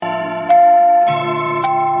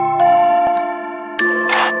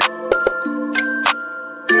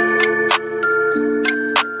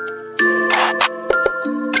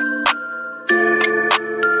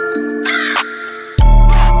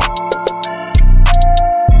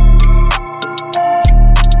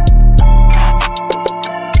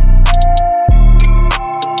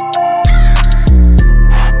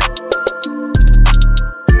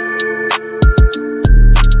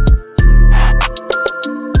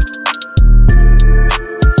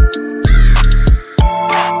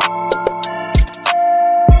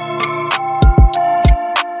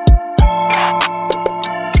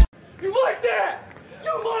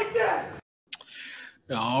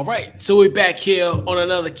So we're back here on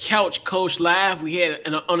another Couch Coach Live. We had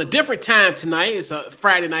on a different time tonight. It's a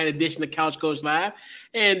Friday night edition of Couch Coach Live.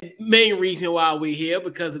 And main reason why we're here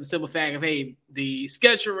because of the simple fact of, hey, the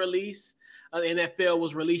schedule release of the NFL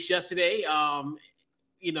was released yesterday.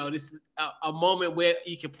 This is a moment where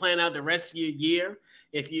you can plan out the rest of your year.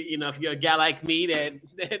 If you're a guy like me that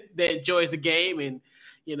enjoys the game and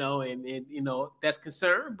that's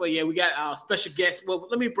concerned. But yeah, we got our special guest. Well,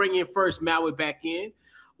 let me bring in first Maui back in.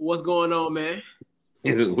 What's going on, man?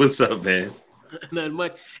 What's up, man? Nothing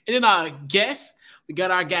much. And then our guest, we got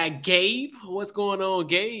our guy Gabe. What's going on,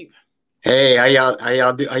 Gabe? Hey,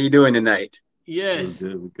 how you doing tonight? Yes,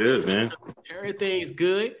 good, man. Everything's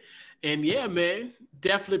good, and yeah, man,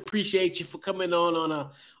 definitely appreciate you for coming on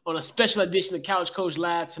a special edition of Couch Coach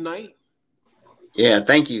Live tonight. Yeah,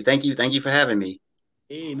 thank you for having me.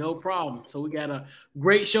 Hey, no problem. So we got a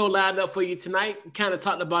great show lined up for you tonight. We kind of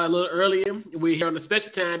talked about it a little earlier. We're here on a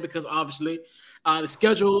special time because obviously the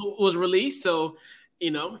schedule was released. So,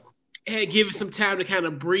 had given some time to kind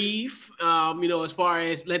of breathe, as far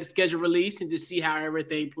as let the schedule release and just see how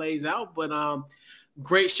everything plays out. But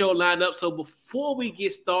great show lined up. So before we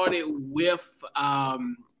get started with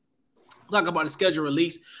talk about the schedule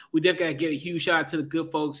release, we definitely got to give a huge shout out to the good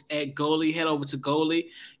folks at Goalie. Head over to Goalie.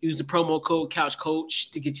 Use the promo code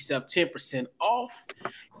CouchCoach to get yourself 10% off.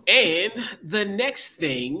 And the next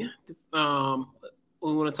thing we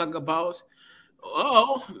want to talk about,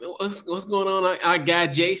 what's going on? Our guy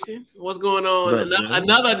Jason. What's going on?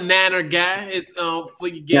 Another Niner guy is for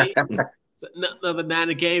your game. Another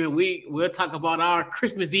Niner game, and we'll talk about our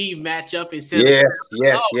Christmas Eve matchup in San Yes.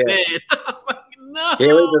 Man. I was like, no.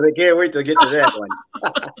 Can't wait to get to that one.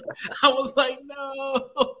 I was like,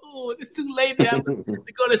 no, it's too late to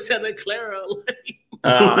go to Santa Clara.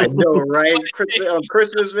 I know, right?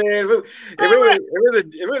 Christmas, man. If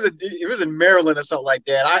it was in Maryland or something like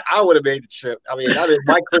that, I would have made the trip. I mean, that is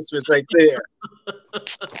my Christmas right there.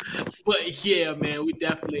 But yeah, man, we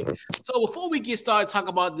definitely. So before we get started talking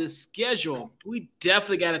about the schedule, we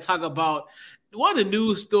definitely got to talk about one of the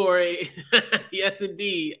news story. Yes,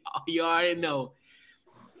 indeed. You already know.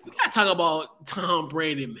 We got to talk about Tom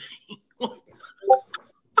Brady, man.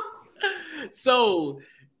 So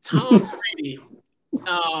Tom Brady.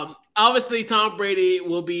 Obviously, Tom Brady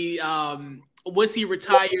will be once he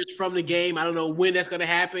retires from the game. I don't know when that's going to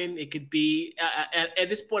happen. It could be at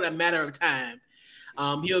this point a matter of time.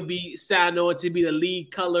 He'll be signed on to be the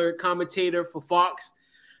lead color commentator for Fox.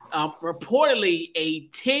 Reportedly, a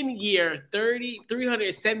 10-year,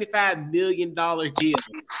 $375 million deal.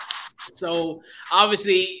 So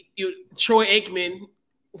obviously, Troy Aikman,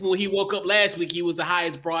 when he woke up last week, he was the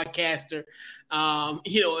highest broadcaster,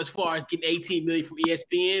 as far as getting $18 million from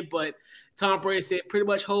ESPN. But Tom Brady said, pretty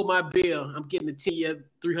much hold my bill. I'm getting a 10-year,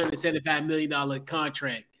 $375 million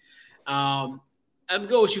contract. I'm going to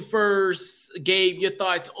go with you first, Gabe. Your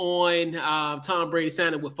thoughts on Tom Brady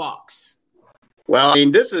signing with Fox? Well, I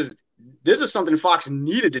mean, this is something Fox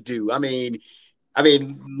needed to do. I mean,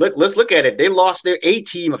 let's look at it. They lost their A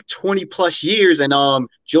team of 20 plus years, and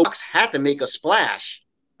Joe Fox had to make a splash.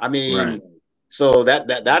 I mean, right. So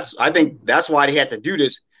that's I think that's why they had to do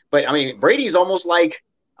this. But I mean, Brady's almost like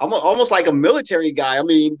a military guy. I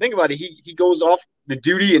mean, think about it. He goes off the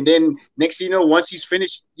duty, and then next thing you know, once he's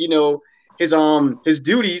finished, his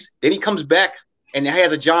duties, then he comes back and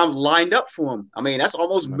has a job lined up for him. I mean, that's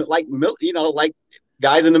almost like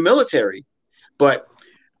guys in the military. But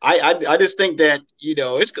I just think that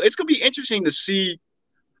it's gonna be interesting to see.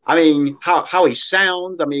 I mean, how he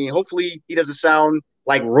sounds. I mean, hopefully he doesn't sound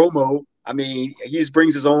like Romo. I mean, he just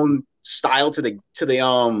brings his own style to the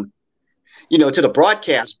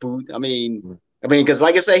broadcast booth. I mean, because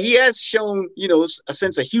like I said, he has shown a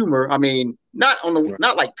sense of humor. I mean, not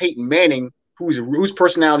like Peyton Manning, whose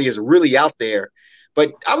personality is really out there.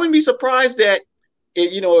 But I wouldn't be surprised that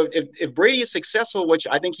if Brady is successful, which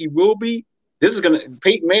I think he will be.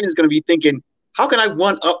 Peyton Manning is gonna be thinking, how can I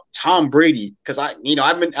one up Tom Brady? Because I've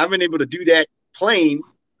been able to do that playing.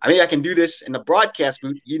 I mean, I can do this in the broadcast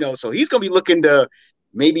booth, so he's going to be looking to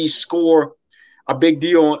maybe score a big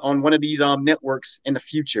deal on one of these networks in the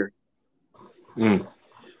future.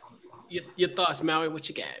 Your thoughts, Maui, what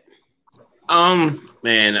you got?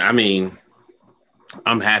 Man, I mean,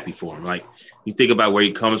 I'm happy for him. Like, you think about where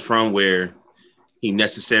he comes from, where they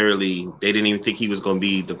didn't even think he was going to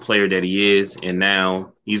be the player that he is. And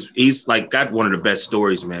now he's like got one of the best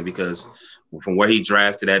stories, man, because from where he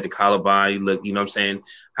drafted at the Combine, look, you know what I'm saying,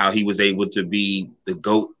 how he was able to be the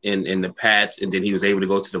GOAT in the Pats, and then he was able to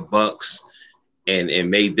go to the Bucks and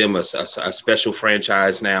made them a special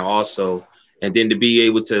franchise now also. And then to be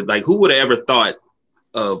able to, like, who would have ever thought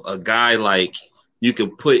of a guy like you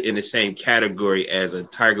could put in the same category as a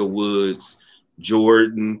Tiger Woods,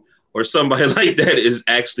 Jordan, or somebody like that is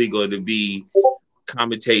actually going to be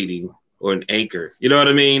commentating or an anchor. You know what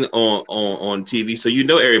I mean? On TV. So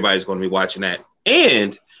everybody's going to be watching that.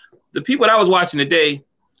 And the people that I was watching today,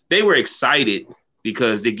 they were excited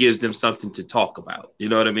because it gives them something to talk about. You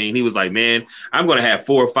know what I mean? He was like, man, I'm going to have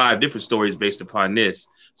 4 or 5 different stories based upon this.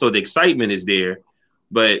 So the excitement is there,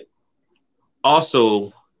 but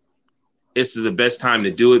also it's the best time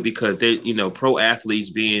to do it because they, pro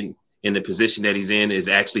athletes being in the position that he's in is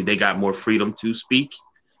actually, they got more freedom to speak.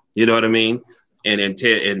 You know what I mean? And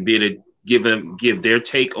be able to give their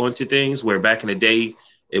take onto things where back in the day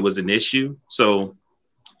it was an issue. So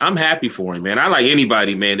I'm happy for him, man. I like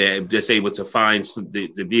anybody, man, that's able to find to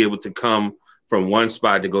be able to come from one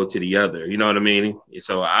spot to go to the other. You know what I mean?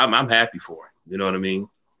 So I'm happy for him. You know what I mean?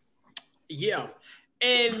 Yeah.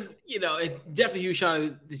 And, it definitely huge shout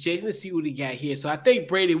out to Jason to see what he got here. So I think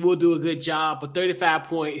Brady will do a good job, but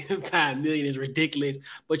 $35.5 million is ridiculous.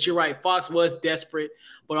 But you're right. Fox was desperate,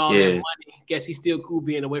 but all that money, guess he's still cool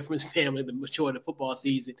being away from his family to mature the football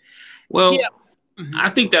season. Well, I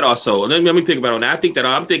think that also, let me pick about on that. I think that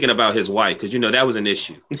I'm thinking about his wife because, that was an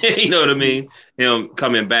issue. You know what I mean? Him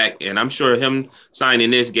coming back. And I'm sure him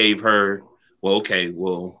signing this gave her,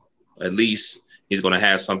 at least he's going to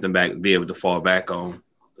have something back, be able to fall back on.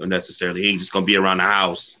 Or necessarily, he ain't just going to be around the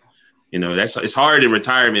house. It's hard in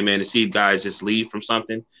retirement, man, to see guys just leave from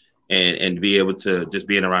something and be able to just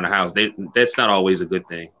being around the house. That's not always a good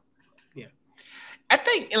thing. Yeah. I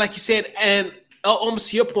think, like you said, and almost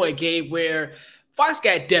to your point, Gabe, where Fox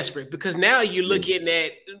got desperate because now you're looking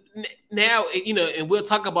at and we'll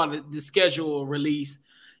talk about the schedule release.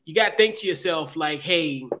 You got to think to yourself like,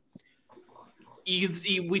 hey,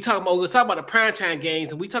 we'll talk about the primetime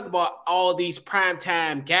games, and we talk about all these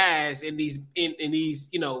primetime guys in these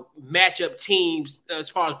matchup teams as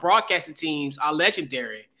far as broadcasting teams are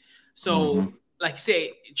legendary. So, like you said,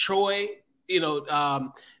 Troy,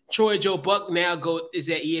 Troy Joe Buck now is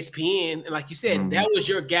at ESPN, and like you said, that was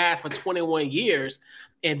your guys for 21 years,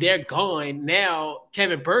 and they're gone now.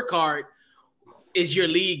 Kevin Burkhardt is your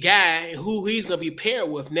lead guy, who he's going to be paired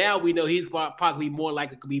with. Now we know he's probably more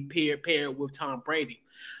likely to be paired with Tom Brady.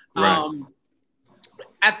 Right.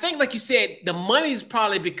 I think, like you said, the money is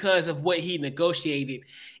probably because of what he negotiated.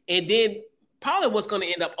 And then probably what's going to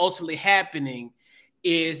end up ultimately happening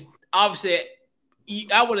is obviously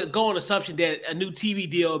I would go on assumption that a new TV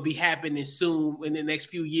deal will be happening soon in the next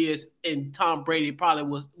few years, and Tom Brady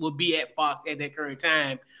probably will be at Fox at that current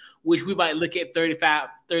time, which we might look at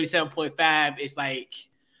 37.5 is like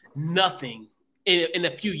nothing in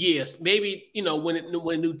a few years. Maybe, when a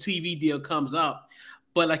new TV deal comes up.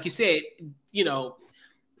 But like you said,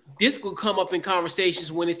 this will come up in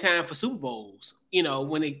conversations when it's time for Super Bowls.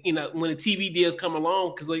 When the TV deals come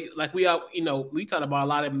along, because like we talked about a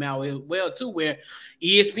lot of them now as well too, where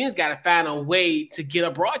ESPN's got to find a way to get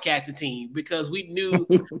a broadcasting team, because we knew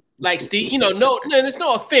like Steve, there's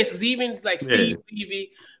no offense, because even like Steve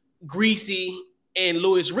Levy, Greasy, and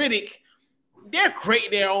Louis Riddick, they're great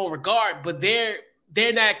in their own regard, but they're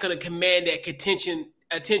not going to command that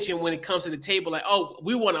attention when it comes to the table. Like, oh,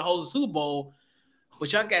 we want to host a Super Bowl.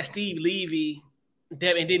 But y'all got Steve Levy, and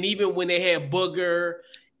then even when they had Booger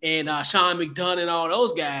and Sean McDonough and all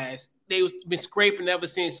those guys, they've been scraping ever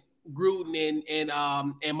since Gruden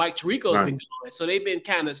and Mike Tirico's been going. So they've been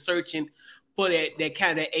kind of searching for that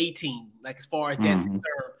kind of A team, like as far as that's concerned.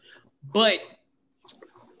 But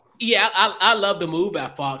yeah, I love the move by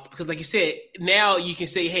Fox, because like you said, now you can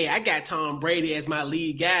say, hey, I got Tom Brady as my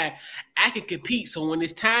lead guy. I can compete. So when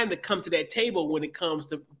it's time to come to that table, when it comes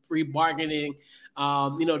to free bargaining,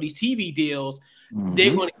 these TV deals,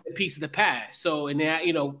 they're going to get a piece of the pie. So, and now,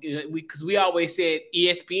 because we always said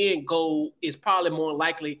ESPN goal is probably more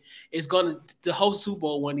likely is going to host Super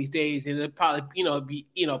Bowl one of these days, and it'll probably, be,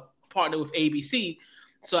 partner with ABC.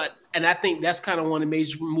 So, and I think that's kind of one of the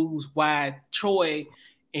major moves why Troy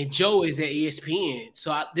and Joe is at ESPN.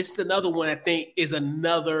 So this is another one I think is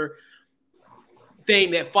another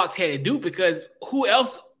thing that Fox had to do, because who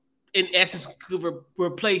else in essence could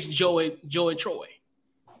replace Joe and Troy?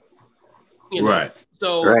 Right.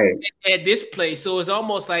 So at this place, so it's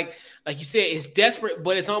almost like you said, it's desperate,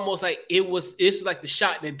 but it's almost like it's like the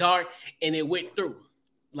shot in the dark, and it went through.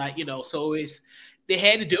 Like, so they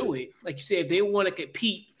had to do it. Like you said, if they want to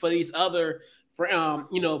compete for these other, for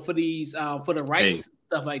the rights.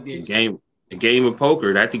 Stuff like this. A game of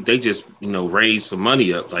poker. I think they just, raised some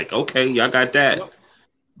money up. Like, okay, y'all got that,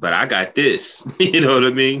 but I got this. You know what I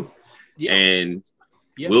mean? Yeah. And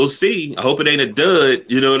we'll see. I hope it ain't a dud.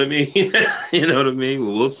 You know what I mean? You know what I mean?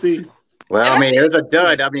 Well, we'll see. Well, I mean, there's a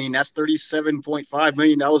dud. I mean, that's $37.5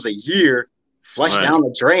 million a year flushed down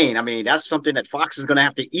the drain. I mean, that's something that Fox is going to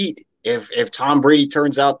have to eat if Tom Brady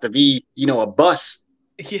turns out to be, a bust.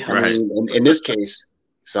 Yeah. I mean, in this case.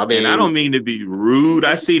 So, I mean, and I don't mean to be rude.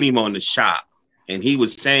 I seen him on The Shop, and he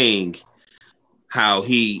was saying how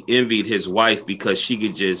he envied his wife because she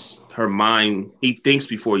could her mind, he thinks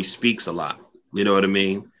before he speaks a lot. You know what I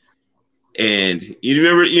mean? And you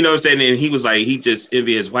remember, what I'm saying? And he was like, he just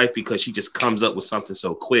envied his wife because she just comes up with something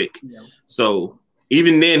so quick. Yeah. So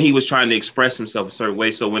even then he was trying to express himself a certain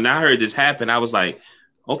way. So when I heard this happen, I was like,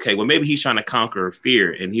 okay, well, maybe he's trying to conquer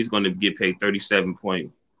fear and he's going to get paid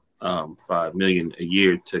 $37.5 million a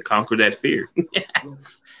year to conquer that fear.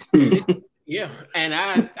 Yeah. And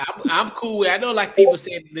I'm cool with it. I know like people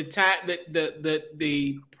said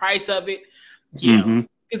the price of it. Yeah.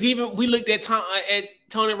 Because even we looked at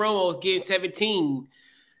Tony Romo getting 17.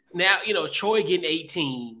 Now, Troy getting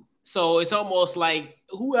 18. So it's almost like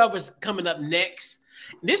whoever's coming up next.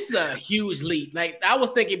 This is a huge leap. Like I was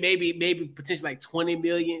thinking maybe potentially like 20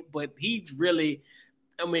 million, but he's really,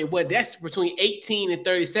 that's between 18 and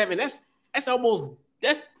 37. That's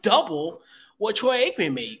double what Troy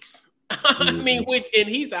Aikman makes. I mean, and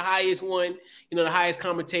he's the highest one, the highest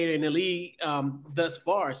commentator in the league thus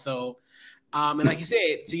far. So, and like you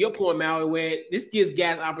said, to your point, Maui, where this gives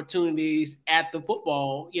guys opportunities at the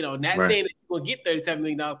football, not saying that you're going to get $37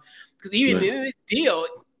 million. Because even in this deal,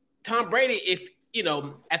 Tom Brady,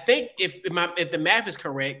 I think if the math is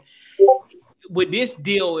correct, with this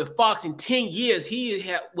deal with Fox in 10 years,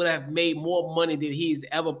 he would have made more money than he's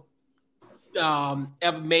ever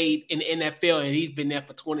made in the NFL, and he's been there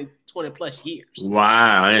for 20 plus years.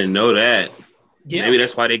 Wow, I didn't know that. Yeah. Maybe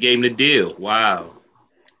that's why they gave him the deal. Wow.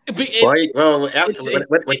 With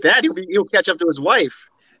that, he'll catch up to his wife.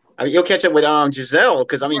 I mean, he'll catch up with Giselle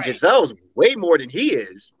because Giselle's way more than he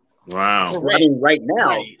is. Wow. So, right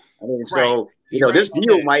now. Right. So this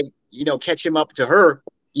deal might catch him up to her.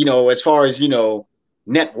 As far as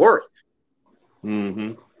net worth.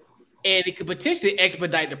 Mm-hmm. And it could potentially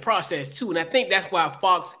expedite the process too. And I think that's why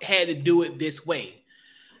Fox had to do it this way.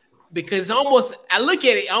 Because I look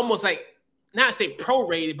at it almost like, not say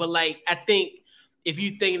prorated, but like, I think if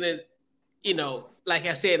you think that, like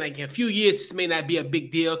I said, like in a few years, this may not be a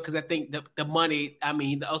big deal. Cause I think the money,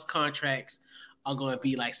 those contracts are going to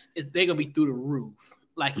be like, they're going to be through the roof.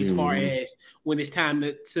 Like as far as when it's time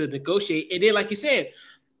to negotiate. And then, like you said,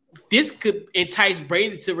 this could entice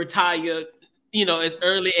Brady to retire, as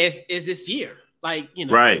early as this year. Like,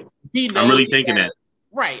 right. I'm really thinking that.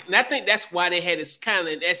 Right. And I think that's why they had this kind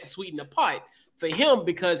of, that's sweeten the pot for him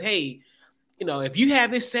because, hey, if you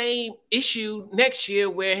have this same issue next year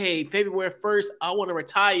where, hey, February 1st, I want to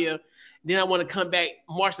retire, then I want to come back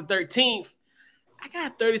March the 13th, I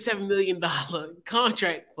got a $37 million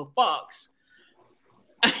contract for Fox.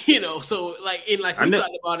 So like we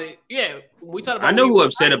talked about it. Yeah, we talked about. I know who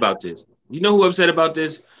upset about this. You know who upset about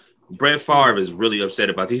this? Brett Favre is really upset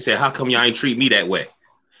about this. He said, "How come y'all ain't treat me that way?"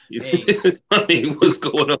 Hey. I mean, what's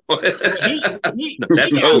going on? He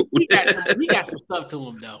got some stuff to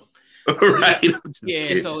him though. So right.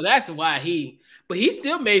 So that's why but he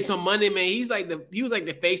still made some money, man. He was like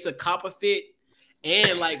the face of Copperfit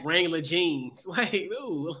and like Wrangler jeans. Like,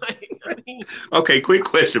 ooh, okay, quick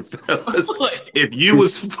question, fellas. If you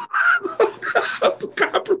was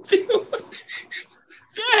Copperfield.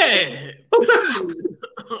 Yeah.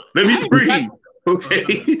 Let me breathe.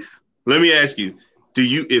 Okay. Let me ask you,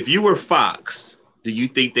 if you were Fox, do you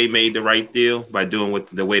think they made the right deal by doing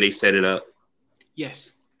the way they set it up?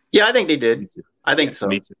 Yes. Yeah, I think they did. I think so.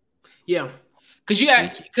 Me too. Yeah.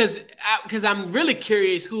 Because I'm really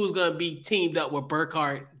curious who's going to be teamed up with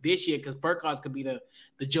Burkhardt this year, because Burkhardt's could be the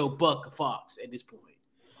Joe Buck of Fox at this point.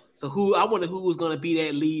 So I wonder who's going to be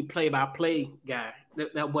that lead play-by-play guy. The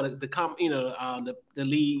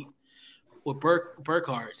lead with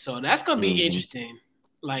Burkhardt. So that's going to be interesting.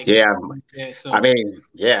 Like, so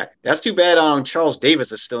that's too bad. Charles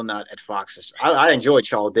Davis is still not at Fox. I enjoy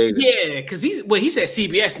Charles Davis. Yeah, because he's at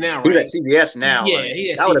CBS now, right? He's at CBS now.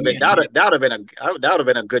 Yeah, that would have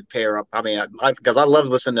been a good pair up. I mean, because I love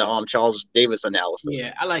listening to Charles Davis analysis.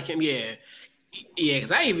 Yeah, I like him. Yeah,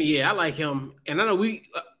 because I like him, and I know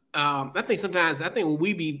I think when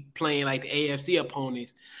we be playing like the AFC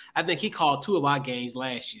opponents, I think he called 2 of our games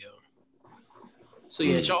last year. So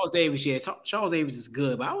Charles Davis, Charles Davis is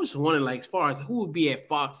good, but I was wondering, like, as far as who would be at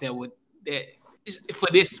Fox for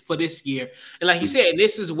this year, and like you said,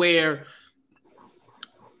 this is where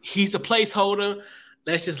he's a placeholder.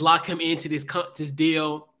 Let's just lock him into this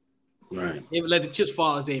deal, right? And let the chips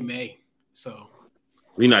fall as they may. So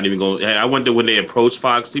we're not even going. I wonder when they approach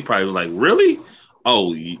Fox, he probably was like, "Really?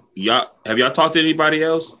 Oh, y'all have y'all talked to anybody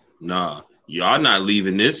else? Nah, y'all not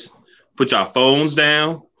leaving this. Put your phones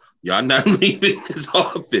down. Y'all not leaving this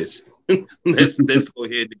office. let's go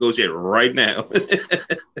ahead and negotiate right now.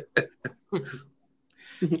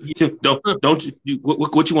 don't you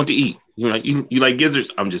what you want to eat? You like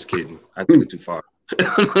gizzards? I'm just kidding. I took it too far.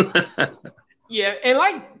 Yeah, and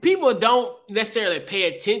like people don't necessarily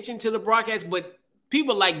pay attention to the broadcast, but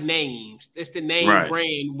people like names. It's the name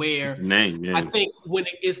brand where it's the name. Yeah. I think when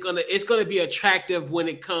it's gonna be attractive when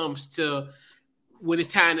it comes to when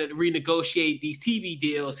it's time to renegotiate these TV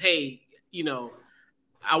deals. Hey,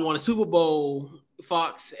 I want a Super Bowl.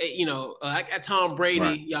 Fox, I got Tom Brady.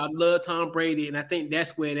 Right. Y'all love Tom Brady, and I think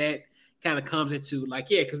that's where that kind of comes into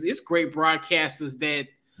because it's great broadcasters that,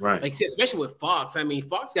 like I said, especially with Fox. I mean,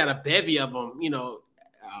 Fox got a bevy of them.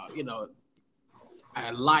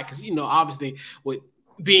 I like because obviously with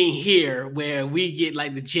being here where we get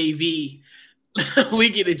like the JV, we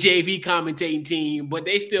get a JV commentating team, but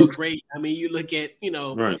they still great. I mean, you look at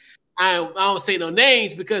I don't say no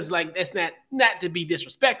names because like that's not to be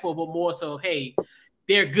disrespectful, but more so, hey,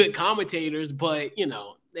 they're good commentators, but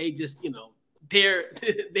they just they're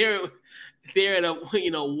in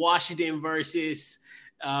a Washington versus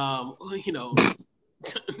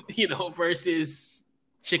versus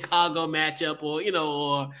Chicago matchup or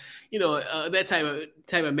that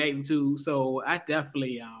type of magnitude. So I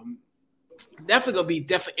definitely gonna be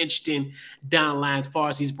interesting down the line as far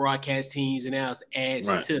as these broadcast teams and else adds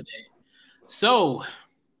to that. So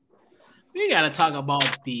we got to talk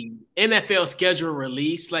about the NFL schedule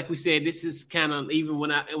release. Like we said, this is kind of even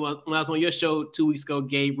when I was on your show 2 weeks ago,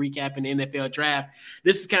 Gabe, recapping the NFL draft.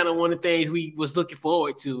 This is kind of one of the things we was looking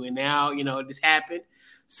forward to, and now this happened.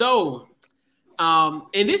 So, and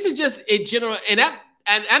this is just in general, and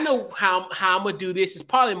I know how I'm gonna do this. It's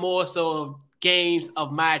probably more so of games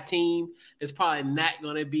of my team. It's probably not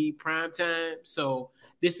going to be prime time. So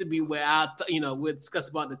this would be where we'll discuss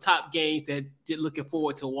about the top games that you're looking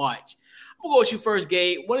forward to watch. I'm gonna go with you first,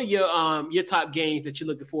 Gabe. What are your top games that you're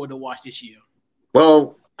looking forward to watch this year?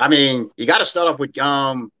 Well, I mean, you got to start off with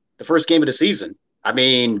the first game of the season. I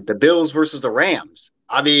mean, the Bills versus the Rams.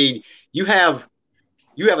 I mean, you have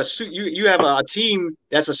a team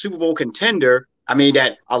that's a Super Bowl contender. I mean,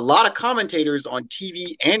 that a lot of commentators on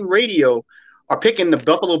TV and radio are picking the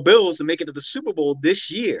Buffalo Bills to make it to the Super Bowl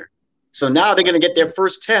this year. So now they're going to get their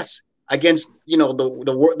first test against,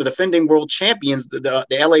 the defending world champions, the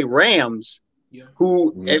LA Rams,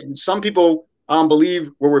 who some people believe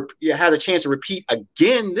has a chance to repeat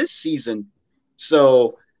again this season.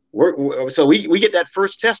 So we get that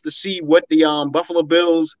first test to see what the Buffalo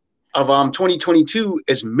Bills of 2022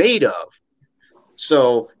 is made of.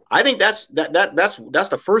 So I think that's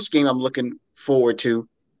the first game I'm looking forward to.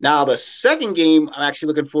 Now the second game I'm actually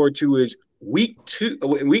looking forward to is week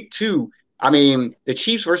two. I mean, the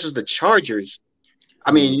Chiefs versus the Chargers.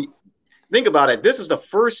 I mean, think about it. This is the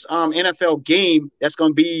first NFL game that's going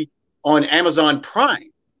to be on Amazon Prime.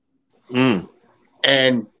 And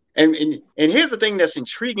here's the thing that's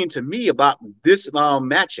intriguing to me about this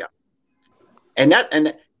matchup,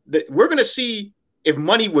 we're going to see if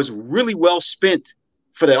money was really well spent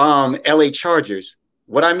for the LA Chargers.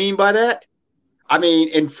 What I mean by that, I mean,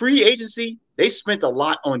 in free agency, they spent a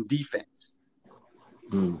lot on defense.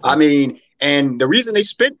 I mean, and the reason they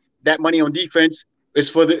spent that money on defense is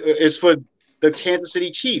for the Kansas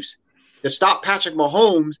City Chiefs to stop Patrick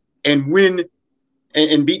Mahomes and win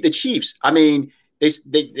and beat the Chiefs. I mean,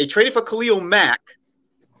 they traded for Khalil Mack.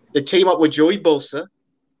 They team up with Joey Bosa.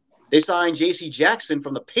 They signed J.C. Jackson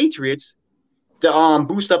from the Patriots to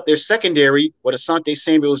boost up their secondary with Asante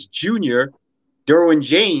Samuels Jr., Derwin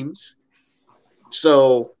James.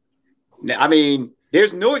 So, I mean,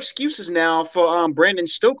 there's no excuses now for Brandon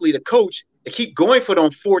Stokely, the coach, to keep going for it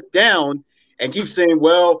on fourth down and keep saying,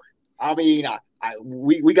 well, I mean,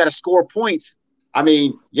 we got to score points. I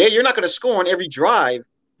mean, yeah, you're not going to score on every drive,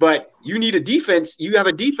 but you need a defense. You have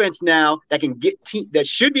a defense now that can that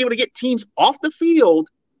should be able to get teams off the field.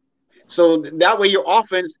 So that way your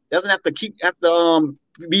offense doesn't have to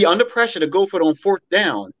be under pressure to go for it on fourth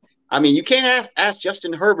down. I mean, you can't ask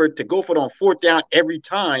Justin Herbert to go for it on fourth down every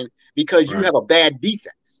time because you have a bad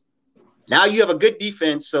defense. Now you have a good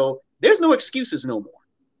defense, so there's no excuses no more.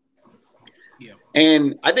 Yeah.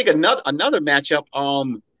 And I think another matchup,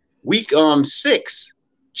 week 6,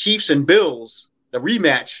 Chiefs and Bills, the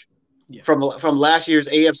rematch from last year's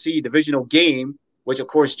AFC divisional game, which of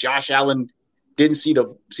course Josh Allen didn't see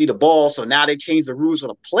the ball, so now they changed the rules of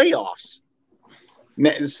the playoffs.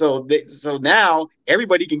 So now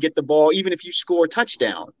everybody can get the ball even if you score a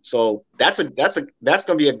touchdown. So that's going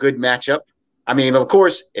to be a good matchup. I mean, of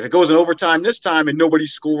course, if it goes in overtime this time and nobody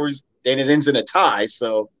scores, then it ends in a tie.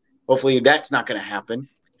 So hopefully that's not going to happen.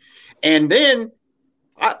 And then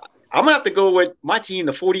I'm going to have to go with my team,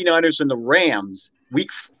 the 49ers and the Rams,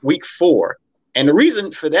 week 4. And the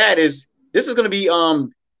reason for that is this is going to be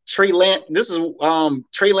Trey Lance.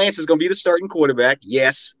 Trey Lance is going to be the starting quarterback.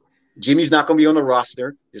 Yes. Jimmy's not going to be on the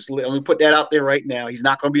roster. Just let me put that out there right now. He's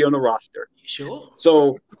not going to be on the roster. Sure.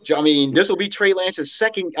 So, I mean, this will be Trey Lance's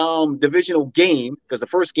second divisional game because the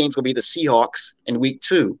first game is going to be the Seahawks in week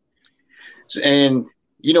 2. And,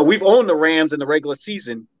 you know, we've owned the Rams in the regular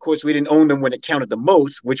season. Of course, we didn't own them when it counted the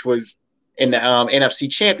most, which was in the NFC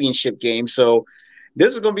Championship game. So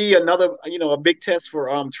this is going to be another, you know, a big test for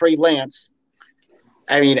Trey Lance.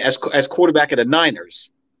 I mean, as quarterback of the Niners.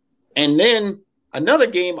 And then another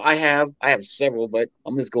game I have several, but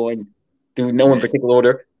I'm just going through no in particular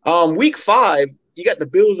order. Week 5, you got the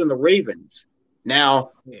Bills and the Ravens.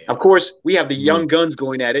 Now, of course, we have the young guns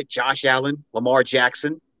going at it, Josh Allen, Lamar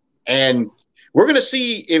Jackson. And we're going to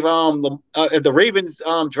see if the Ravens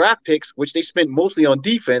draft picks, which they spent mostly on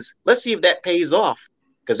defense, let's see if that pays off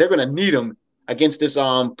because they're going to need them against this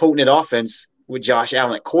potent offense with Josh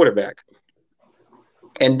Allen at quarterback.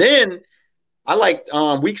 And then I like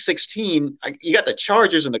week 16. You got the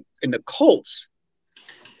Chargers and the Colts,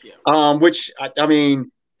 which I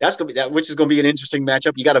mean that's gonna be that, which is gonna be an interesting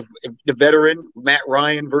matchup. You got the veteran Matt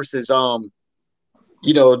Ryan versus the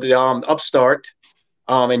upstart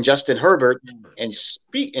and Justin Herbert. And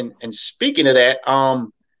speaking of that,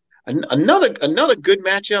 another good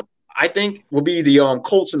matchup I think will be the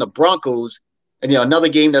Colts and the Broncos, and another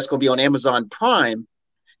game that's gonna be on Amazon Prime,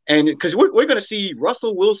 and because we're gonna see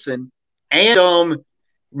Russell Wilson and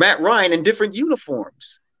Matt Ryan in different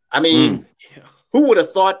uniforms. I mean, who would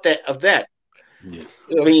have thought of that? Yeah.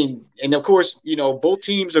 I mean, and of course, both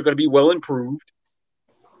teams are going to be well improved.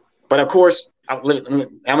 But of course, I'm going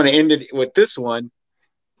to end it with this one.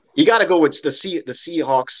 You got to go with the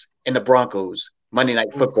Seahawks and the Broncos, Monday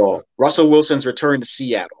Night Football. Russell Wilson's return to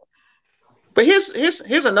Seattle. But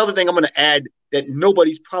here's another thing I'm going to add that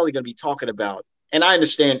nobody's probably going to be talking about. And I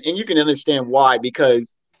understand, and you can understand why,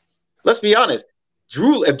 because let's be honest,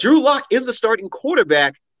 if Drew Lock is the starting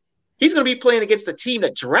quarterback, he's going to be playing against the team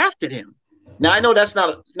that drafted him. Now, I know that's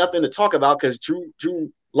nothing to talk about because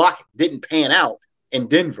Drew Lock didn't pan out in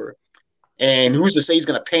Denver. And who's to say he's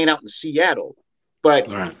going to pan out in Seattle? But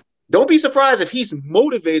Don't be surprised if he's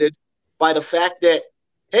motivated by the fact that,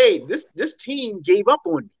 hey, this team gave up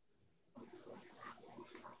on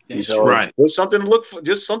me. So there's something to look for,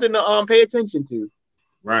 just something to pay attention to.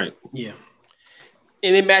 Right. Yeah.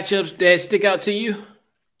 Any matchups that stick out to you?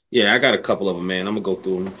 Yeah, I got a couple of them, man. I'm gonna go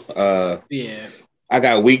through them. I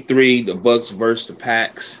got week 3, the Bucks versus the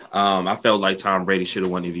Packs. I felt like Tom Brady should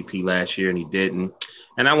have won MVP last year, and he didn't.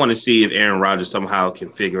 And I want to see if Aaron Rodgers somehow can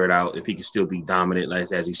figure it out, if he can still be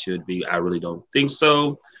dominant as he should be. I really don't think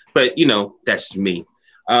so, but that's me.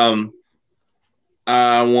 I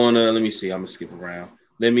wanna let me see. I'm gonna skip around.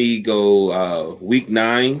 Let me go week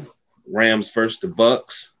 9, Rams versus the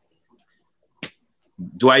Bucks.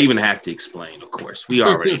 Do I even have to explain? Of course, we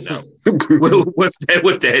already know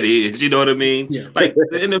what that is. You know what I mean? Yeah. Like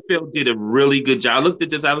the NFL did a really good job. I looked at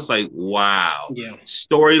this, I was like, wow. Yeah.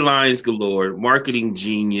 Storylines galore, marketing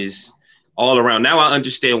genius all around. Now I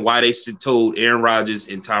understand why they told Aaron Rodgers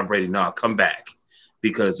and Tom Brady, "No, come back,"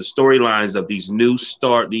 because the storylines of these new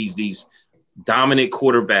these dominant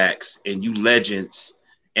quarterbacks and you legends,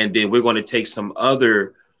 and then we're going to take some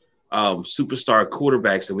other superstar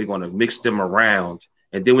quarterbacks and we're going to mix them around,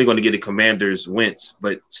 and then we're going to get a Commanders Wentz.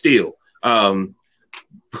 But still,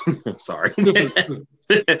 sorry.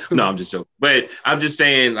 No, I'm just joking. But I'm just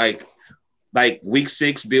saying, like week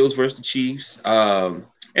 6, Bills versus the Chiefs. And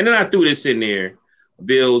then I threw this in there,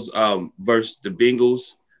 Bills versus the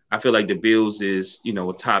Bengals. I feel like the Bills is,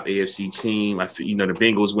 a top AFC team. I feel, the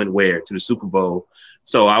Bengals went where? To the Super Bowl.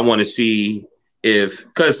 So I want to see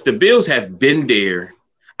because the Bills have been there.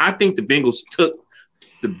 I think the Bengals took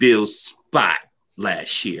the Bills' spot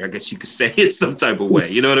last year. I guess you could say it some type of way.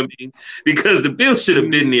 You know what I mean? Because the Bills should have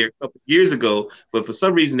been there a couple of years ago, but for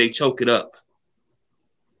some reason they choke it up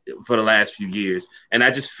for the last few years. And I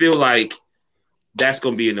just feel like that's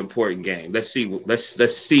going to be an important game. Let's see.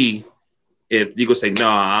 Let's see if you're going to say, no,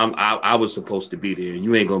 I was supposed to be there and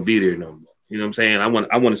you ain't going to be there no more. You know what I'm saying? I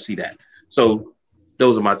want to see that. So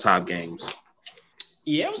those are my top games.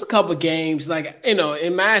 Yeah, it was a couple of games,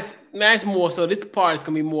 in mass more so. This part is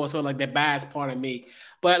gonna be more so like the bias part of me.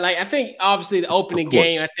 But like I think obviously the opening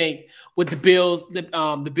game, I think with the Bills,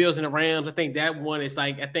 the Bills and the Rams, I think that one is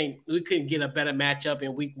like I think we couldn't get a better matchup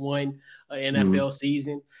in week 1 of NFL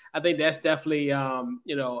season. I think that's definitely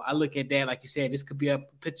I look at that like you said, this could be a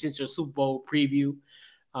potential Super Bowl preview.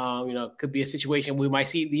 Could be a situation we might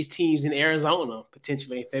see these teams in Arizona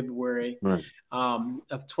potentially in February of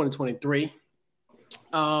 2023.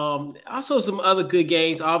 Also some other good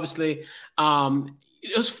games. Obviously,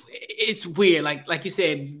 it's weird. Like you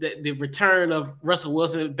said, the return of Russell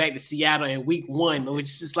Wilson back to Seattle in week 1, which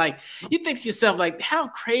is just like you think to yourself, like, how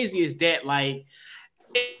crazy is that? Like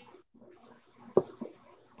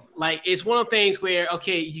it's one of the things where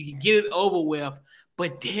you can get it over with,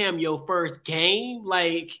 but damn, your first game,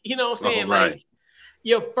 like you know what I'm saying, like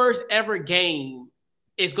your first ever game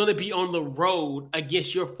is going to be on the road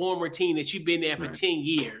against your former team that you've been there for 10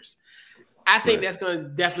 years. I think that's going to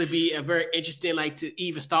definitely be a very interesting, like to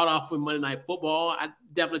even start off with Monday Night Football. I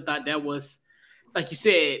definitely thought that was, like you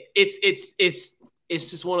said, it's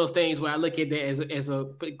just one of those things where I look at that as a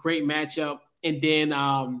great matchup. And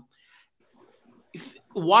then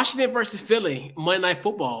Washington versus Philly, Monday Night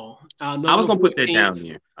Football. I was going to put that down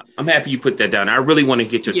here. I'm happy you put that down. I really want to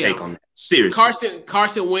get your take on that. Seriously.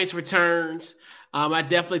 Carson Wentz returns. I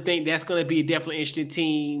definitely think that's going to be a definitely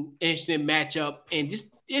interesting matchup, and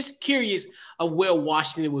just curious of where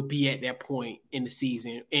Washington would be at that point in the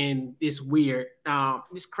season. And it's weird.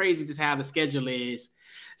 It's crazy just how the schedule is.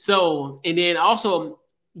 So, and then also,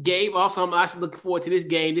 Gabe, I'm actually looking forward to this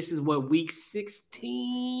game. This is week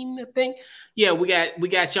 16, I think. Yeah, we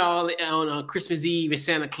got y'all on Christmas Eve in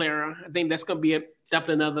Santa Clara. I think that's going to be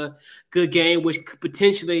definitely another good game, which could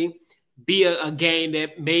potentially be a game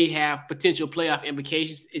that may have potential playoff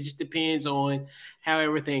implications. It just depends on how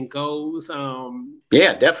everything goes.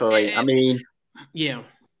 Yeah, definitely.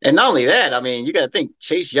 And not only that, you got to think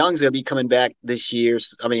Chase Young's going to be coming back this year.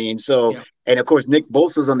 And of course, Nick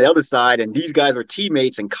Bosa's on the other side, and these guys were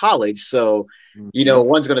teammates in college. So,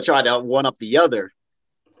 one's going to try to one up the other.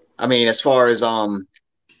 As far as,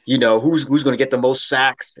 who's going to get the most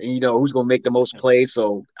sacks and, who's going to make the most plays.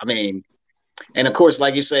 So, and of course,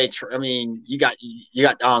 like you say, you got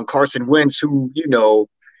Carson Wentz, who who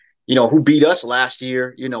beat us last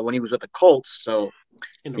year, when he was with the Colts. So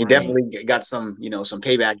he definitely got some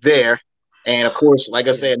payback there. And of course, like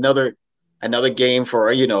I say, another game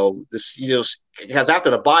for this, because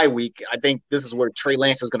after the bye week, I think this is where Trey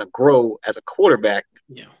Lance is going to grow as a quarterback.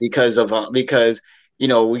 Yeah. Because we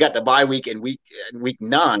got the bye week in week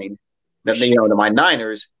 9, my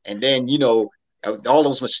Niners, and then all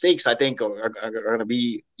those mistakes I think are going to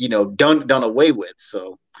be done away with.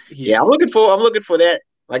 So yeah, I'm looking for that.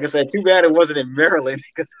 Like I said, too bad it wasn't in Maryland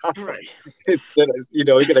because he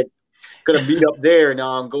could have beat up there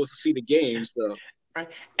and go see the game. So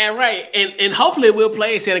and hopefully we'll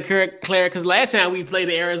play Santa Clara because last time we played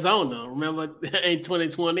Arizona, remember in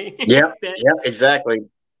 2020? Yeah, exactly.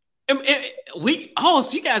 So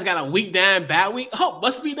you guys got a week 9 bye week? Oh,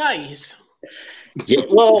 must be nice. Yeah,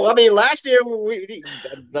 well, last year the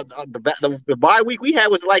bye week we had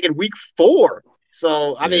was like in week 4.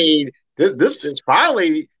 So this is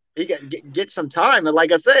finally he get some time, and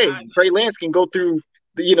like I say, Trey Lance can go through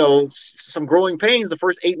some growing pains the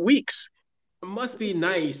first 8 weeks. It must be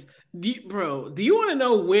nice, do you want to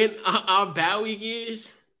know when our bye week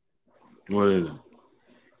is? What is it?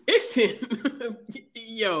 It's in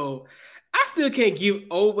I still can't get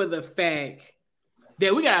over the fact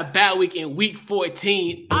that we got a bye week in week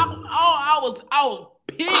 14. I was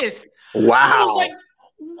pissed. Wow. I was like,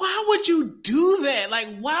 why would you do that?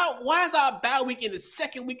 Like, why is our bye week in the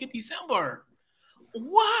second week of December?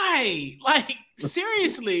 Why? Like,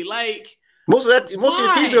 seriously, like most of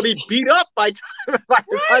your teams are gonna be beat up by the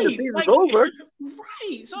time the season's over.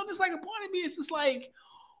 Right. So just like a part of me is just like,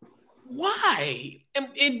 why?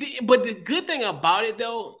 But the good thing about it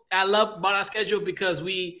though, I love about our schedule because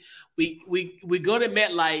we go to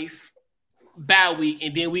MetLife bye week,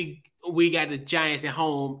 and then we got the Giants at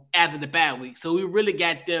home after the bye week. So we really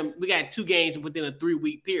got them. We got 2 games within a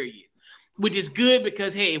 3-week period, which is good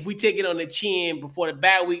because, hey, if we take it on the chin before the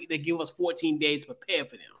bye week, they give us 14 days to prepare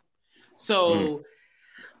for them. So,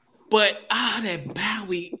 but that bye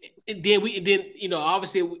week, and then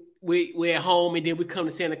obviously we're at home, and then we come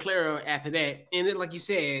to Santa Clara after that. And then, like you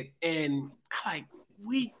said, and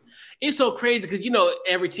it's so crazy because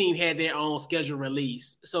every team had their own schedule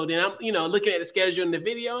release. So then I'm looking at the schedule in the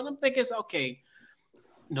video, and I'm thinking it's okay.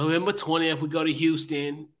 November 20th we go to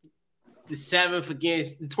Houston, the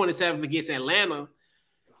 27th against Atlanta,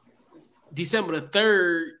 December the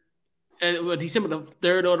 3rd, December the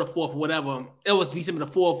 3rd or the 4th, whatever. It was December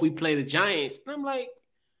the 4th we played the Giants, and I'm like,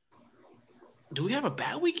 do we have a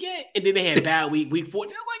bad week yet? And then they had bad week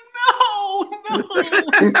 14. I'm like, no.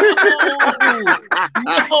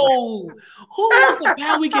 Who wants a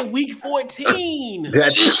bad week in week 14?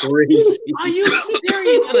 That's crazy. Are you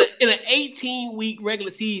serious? In an 18-week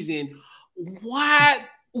regular season, why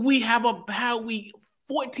we have a bad week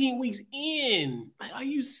 14 weeks in? Like, are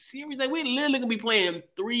you serious? Like, we're literally gonna be playing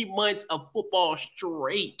 3 months of football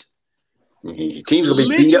straight. Teams will be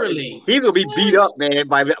beat up. Teams will be beat up, man.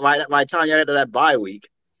 By the time you're after that bye week,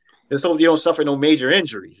 just hope you don't suffer no major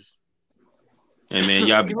injuries. Hey man,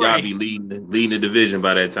 y'all be leading the division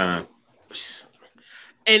by that time.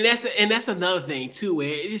 And that's another thing too. Where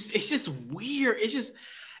it's just weird. It's just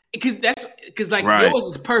because yours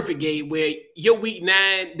is perfect, Gabe. Where your week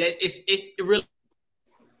 9 it's really.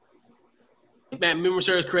 That memory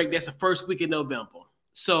serves correct. That's the first week of November,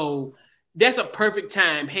 so. That's a perfect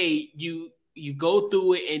time. Hey, you go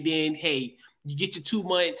through it, and then hey, you get your 2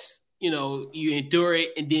 months. You endure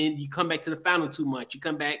it, and then you come back to the final 2 months. You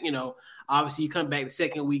come back. Obviously, you come back the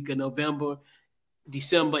second week of November,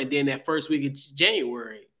 December, and then that first week of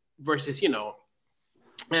January. Versus, and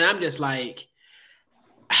I'm just like,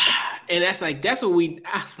 and that's what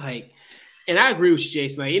I was like, and I agree with you,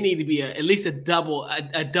 Jason. Like, it need to be at least a double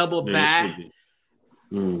bye.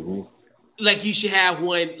 Mm-hmm. Like, you should have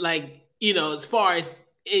one like. As far as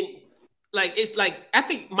it's like I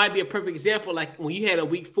think might be a perfect example, like when you had a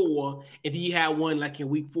week 4 and then you had one like in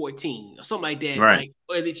week 14 or something like that, right?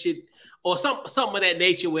 Like, or it should, or something of that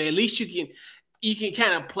nature, where at least you can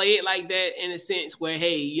kind of play it like that in a sense where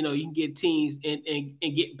hey, you can get teams and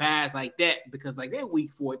get buys like that, because like that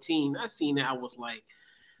week 14, I seen that, I was like,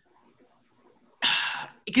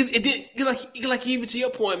 because it did like even to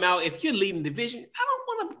your point, Mal, if you're leading division, I don't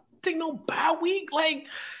want to take no bye week, like.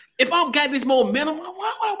 If I've got this momentum,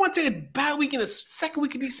 why would I want to take a bye week in the second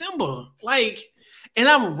week of December? Like, and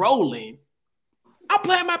I'm rolling. I'm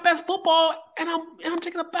playing my best football, and I'm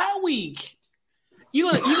taking a bye week.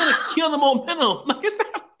 You're gonna kill the momentum. Like, it's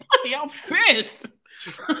not funny. I'm pissed.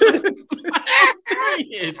 I'm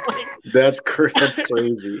serious. Like, that's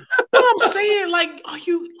crazy. But I'm saying, like, are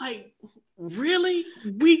you like really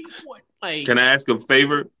week what? Like, can I ask a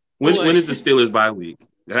favor? When is the Steelers bye week?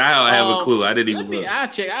 I don't have a clue. I didn't even look. I'll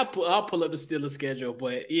check. I'll pull up the Steelers schedule,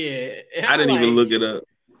 but yeah, I didn't even look it up.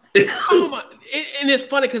 And it's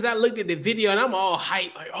funny because I looked at the video and I'm all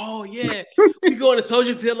hyped, like, oh yeah, we going to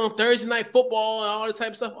Soldier Field on Thursday Night Football and all this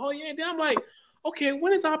type of stuff. Oh yeah, then I'm like, okay,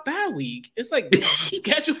 when is our bye week? It's like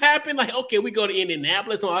schedule happened. Like, okay, we go to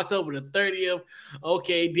Indianapolis on October the 30th.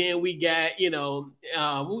 Okay, then we got we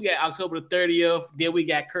got October the 30th. Then we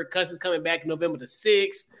got Kirk Cousins coming back November the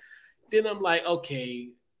 6th. Then I'm like,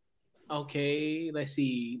 okay, let's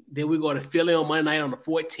see. Then we go to Philly on Monday night on the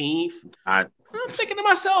 14th. I'm thinking to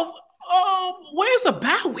myself, where's the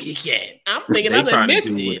bye week at? I'm thinking I missed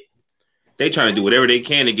it. They trying to do whatever they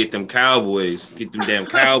can to get them damn Cowboys to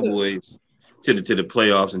the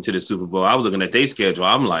playoffs and to the Super Bowl. I was looking at their schedule.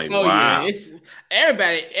 I'm like, wow. Yeah,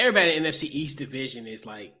 everybody in NFC East division is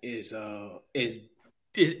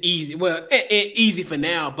easy. Well, easy for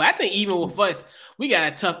now, but I think even with us, we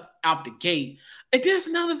got a tough out the gate. And there's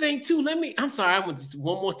another thing too. I'm sorry, I'm just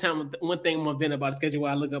one more time. One thing I'm gonna vent about the schedule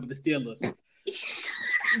while I look up at the Steelers.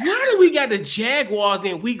 Why do we got the Jaguars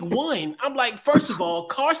in week 1? I'm like, first of all,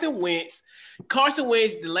 Carson Wentz, that's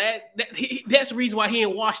the reason why he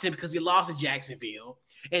in Washington, because he lost to Jacksonville.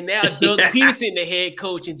 And now Doug Peterson, the head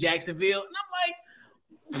coach in Jacksonville. And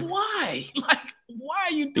I'm like, why? Like, why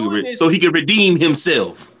are you doing this? So he can redeem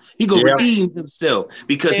himself. He gonna redeem himself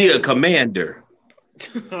because he's a commander.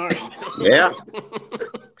 All right. Yeah.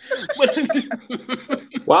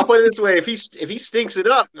 Well, I'll put it this way: if he stinks it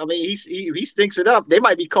up, I mean, he stinks it up, they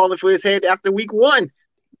might be calling for his head after week 1.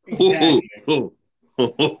 Exactly.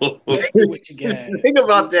 What you got? Think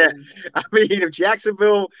about that. I mean, if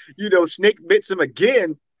Jacksonville, snake bits him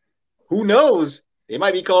again, who knows? They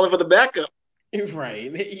might be calling for the backup.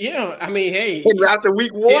 Right. Yeah. I mean, hey. After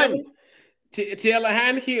week 1. Taylor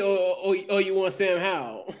Heineke or you want Sam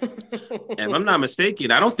Howell? If I'm not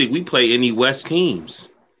mistaken, I don't think we play any West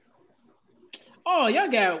teams. Oh, y'all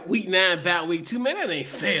got week 9 about week 2, man. That ain't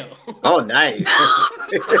fair. Oh, nice.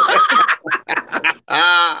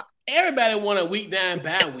 Everybody want a week 9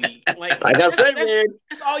 bye week. Like I say, man.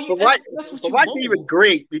 That's all you. That's what you my want. team is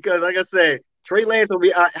great because, like I say, Trey Lance will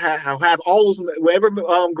be have all those whatever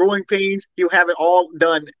growing pains. He'll have it all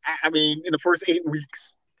done. I mean, in the first 8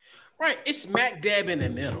 weeks. Right, it's smack dab in the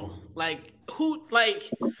middle. Like who? Like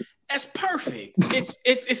that's perfect.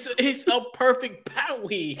 It's a perfect bye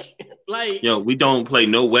week. Like we don't play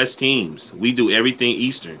no West teams. We do everything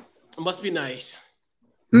Eastern. It must be nice.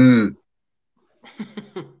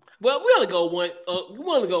 Well, we only go one. We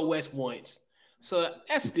only go west once, so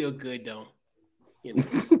that's still good though. You know,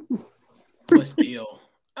 but still,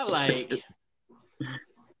 I like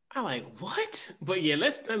what? But yeah,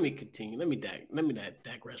 let me continue. Let me not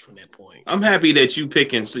digress from that point. I'm happy that you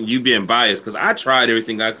picking, so you being biased, because I tried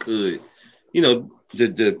everything I could, you know,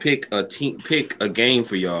 to pick a game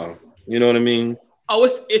for y'all. You know what I mean? Oh,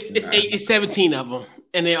 it's 17 of them,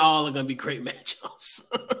 and they all are gonna be great matchups.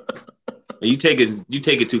 You take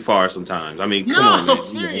it too far sometimes. I mean, come on, man. I'm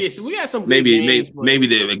serious. We got some good maybe games,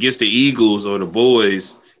 maybe against the Eagles or the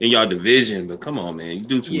boys in y'all division, but come on, man, you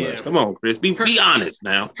do too much. Come on, Chris, be honest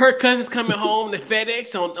now. Kirk Cousins coming home to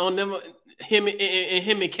FedEx on them. Him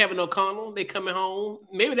and Kevin O'Connell, they coming home.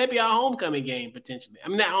 Maybe that'd be our homecoming game potentially. I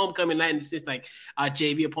mean, not homecoming night in the sense like our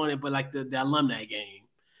JV opponent, but like the alumni game.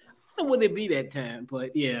 I don't know what it'd be that time,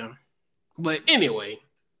 but yeah. But anyway,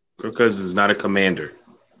 Kirk Cousins is not a commander.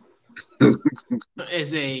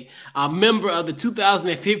 As a member of the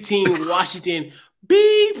 2015 Washington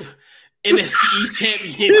Beep NFC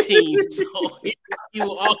champion team, so he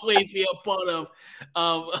will always be a part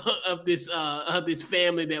of this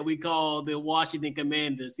family that we call the Washington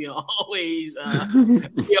Commanders. He'll always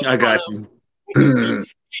I got you.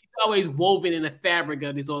 He's always woven in the fabric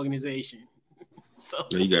of this organization. So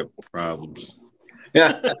you got problems.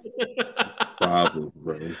 Yeah. Problems,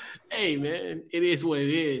 bro. Hey man, it is what it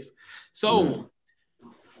is. So,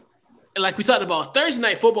 like we talked about, Thursday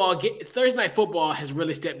night football has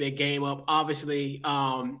really stepped their game up. Obviously,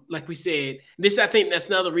 like we said, I think that's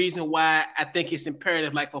another reason why I think it's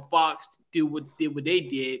imperative, like for Fox to do what they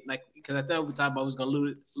did, like because I thought we talked about was going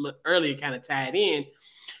to look earlier, kind of tied in.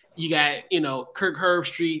 You got Kirk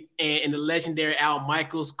Herbstreit and the legendary Al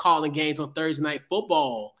Michaels calling games on Thursday night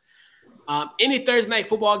football. Any Thursday night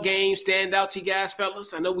football games stand out to you guys,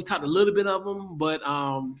 fellas? I know we talked a little bit of them, but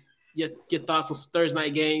your thoughts on some Thursday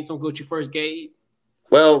night games? Don't go with your first, Gabe.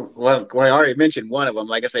 Well, I already mentioned one of them.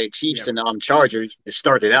 Like I say, Chiefs and Chargers. It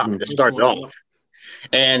started out. It started off,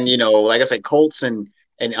 and like I say, Colts and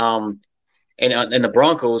the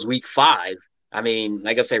Broncos week 5. I mean,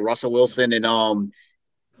 like I say, Russell Wilson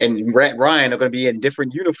and Brett Ryan are going to be in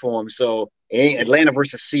different uniforms, so it ain't Atlanta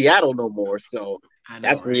versus Seattle no more. So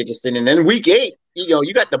that's really interesting. And then week 8,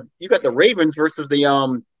 you got the Ravens versus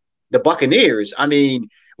the Buccaneers. I mean,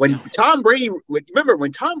 when Tom Brady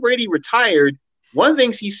retired, one of the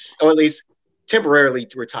things or at least temporarily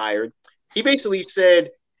retired, he basically said,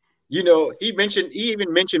 he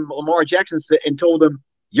even mentioned Lamar Jackson and told him,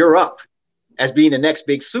 "You're up," as being the next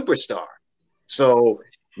big superstar. So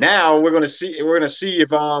now we're gonna see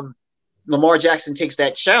if Lamar Jackson takes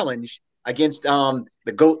that challenge against the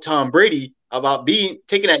GOAT Tom Brady about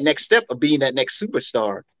taking that next step of being that next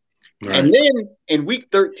superstar. Right. And then in week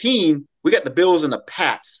 13, we got the Bills and the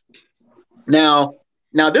Pats. Now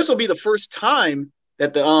this will be the first time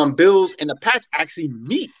that the Bills and the Pats actually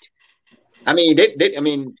meet. I mean, for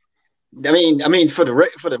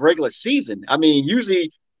the regular season. I mean,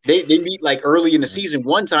 usually they meet like early in the season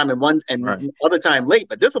one time and right. other time late,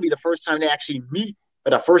 but this will be the first time they actually meet for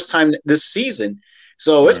the first time this season.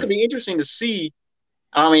 So it's gonna be interesting to see.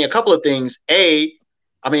 I mean, a couple of things. A,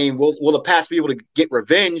 I mean, will the Pats be able to get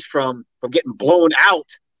revenge from getting blown out?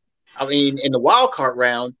 I mean, in the wild card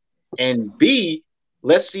round. And B,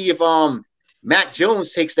 let's see if Mac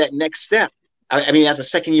Jones takes that next step. I mean, as a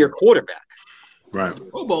second-year quarterback. Right.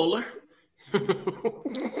 Pro bowler. If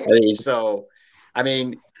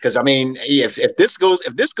this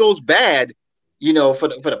goes bad, for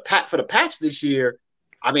the Pats this year,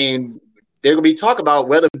 I mean, they're gonna be talk about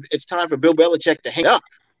whether it's time for Bill Belichick to hang up.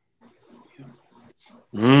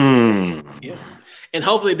 Yeah, and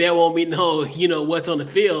hopefully there won't be no, what's on the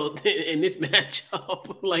field in this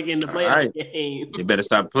matchup, like in the playoff game. You better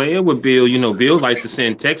stop playing with Bill. Bill likes to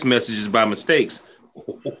send text messages by mistakes.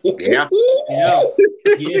 Yeah.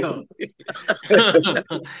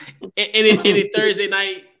 Any Thursday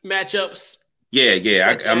night matchups?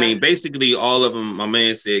 Yeah. I mean, basically all of them. My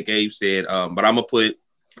man said, Gabe said, but I'm gonna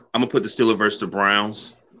put the Steelers versus the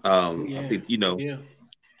Browns. I think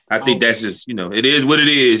I think that's just it is what it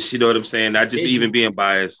is. You know what I'm saying? Not just even being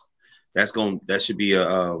biased. That should be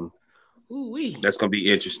that's gonna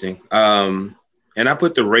be interesting. And I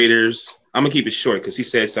put the Raiders. I'm gonna keep it short because he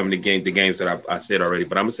said some of the games that I said already.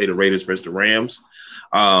 But I'm gonna say the Raiders versus the Rams.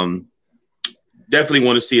 Definitely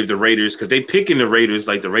want to see if the Raiders, because they picking the Raiders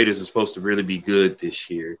like the Raiders are supposed to really be good this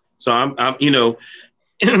year. So I'm I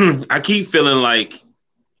keep feeling like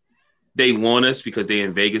they want us because they're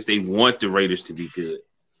in Vegas. They want the Raiders to be good.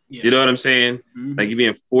 Yeah. You know what I'm saying? Mm-hmm. Like you're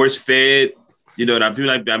being force fed. And I feel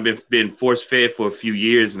like I've been force fed for a few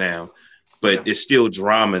years now. but it's still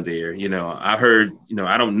drama there. I heard,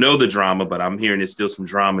 I don't know the drama, but I'm hearing there's still some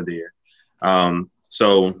drama there.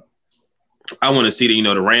 So I want to see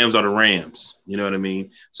that, the Rams are the Rams. You know what I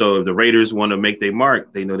mean? So if the Raiders want to make their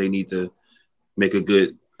mark, they know they need to make a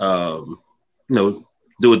good,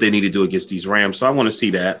 do what they need to do against these Rams. So I want to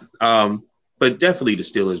see that. But definitely the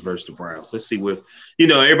Steelers versus the Browns. Let's see what,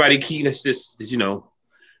 everybody keep us just,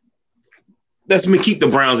 let's keep the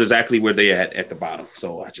Browns exactly where they at the bottom.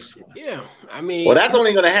 So well, that's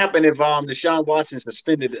only going to happen if Deshaun Watson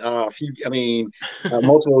suspended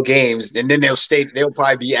multiple games, and then they'll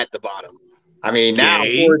probably be at the bottom. I mean, now, of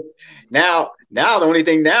course, now the only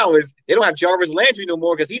thing now is they don't have Jarvis Landry no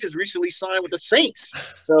more because he just recently signed with the Saints.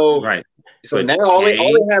 So right. So but now all they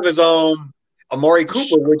have is Amari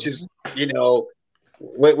Cooper, which is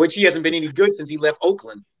which he hasn't been any good since he left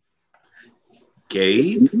Oakland.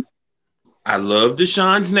 Gabe, I love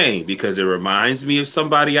Deshaun's name because it reminds me of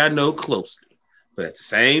somebody I know closely. But at the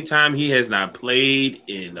same time, he has not played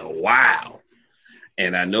in a while.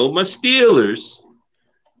 And I know my Steelers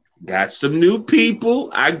got some new people.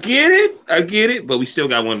 I get it. But we still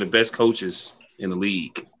got one of the best coaches in the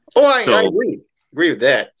league. Oh, I agree with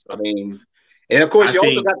that. I mean, and of course, you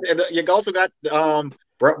also got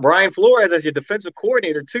Brian Flores as your defensive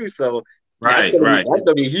coordinator too. So that's gonna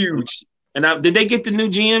be huge. And did they get the new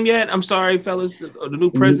GM yet? I'm sorry, fellas, or the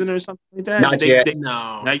new president or something like that? Not yet.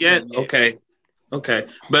 Not yet. Okay.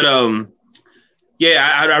 But I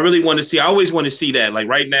really want to see. I always want to see that. Like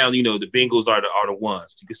right now, the Bengals are the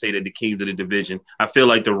ones. You could say they're the kings of the division. I feel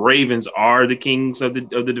like the Ravens are the kings of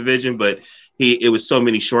the division, but it was so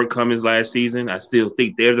many shortcomings last season. I still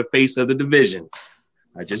think they're the face of the division.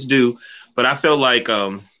 I just do. But I felt like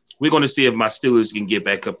we're going to see if my Steelers can get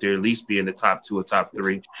back up there, at least be in the top 2 or top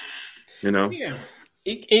 3. Yeah.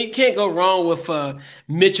 You can't go wrong with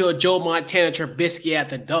Mitchell, Joe Montana, Trubisky at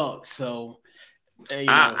the Dogs. So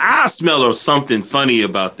I smell something funny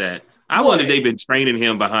about that. I wonder if they've been training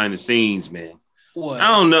him behind the scenes, man. What? I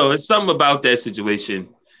don't know. It's something about that situation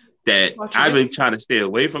that I've been trying to stay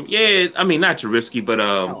away from. Yeah, I mean, not Trubisky, but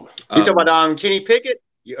you talking about Kenny Pickett?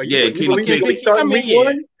 Kenny Pickett starting week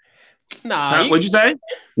 1? Nah. What'd you say?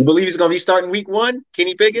 You believe he's going to be starting week 1,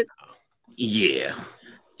 Kenny Pickett? Yeah.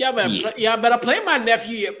 Y'all better play my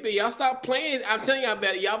nephew. Y'all stop playing. I'm telling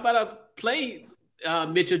y'all better play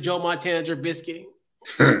Mitchell, Joe Montana, Trubisky.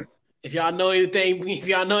 If y'all know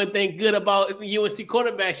anything good about UNC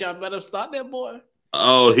quarterbacks, y'all better start that boy.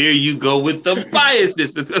 Oh, here you go with the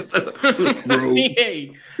biasness.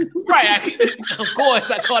 Hey, right. Of course,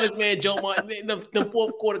 I caught this man Joe Montana, the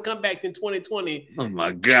fourth quarter comeback in 2020. Oh,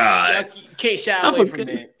 my God. You can't shy away from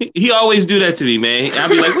that. He always do that to me, man. I'll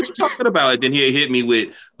be like, what you talking about? And then he'll hit me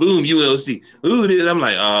with, boom, ULC. Ooh, I'm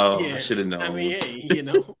like, I should have known. I mean, hey,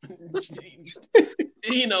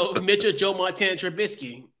 Mitchell, Joe Montana,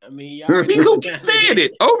 Trubisky. I mean, y'all he gonna keep saying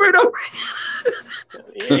it over and over.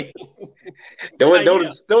 Don't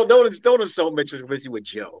insult Mitchell Trubisky with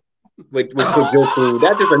Joe. With Joe Food.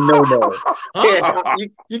 That's just a no-no.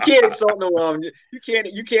 You can't insult no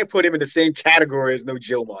you can't put him in the same category as no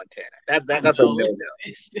Joe Montana. That's a no-no.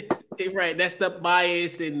 Right. That's the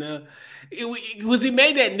bias and he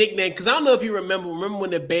made that nickname because I don't know if you remember when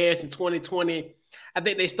the Bears in 2020. I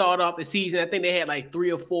think they started off the season. I think they had like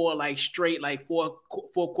 3 or 4 like straight like four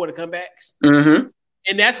quarter comebacks. Mm-hmm.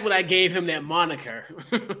 And that's what I gave him that moniker.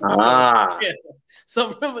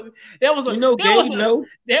 So remember,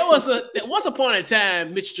 once upon a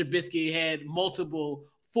time, Mr. Trubisky had multiple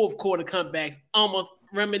fourth quarter comebacks, almost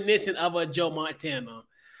reminiscent of a Joe Montana.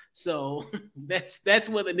 So that's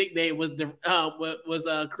where the nickname was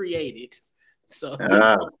created. So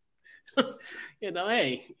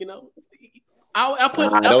I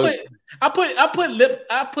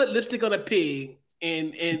put lipstick on a pig,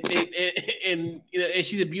 and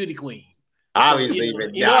she's a beauty queen. Obviously,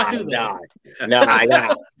 but nah.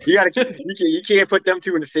 You can't put them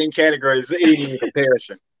two in the same category. It's ain't even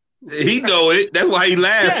comparison. He know it. That's why he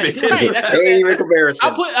laughing. Yeah, right. Ain't even comparison.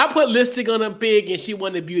 I put lipstick on a pig, and she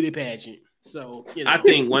won the beauty pageant. So I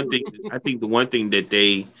think the one thing that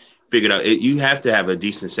they figured out, you have to have a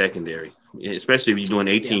decent secondary, especially if you're doing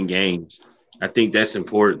 18 games. I think that's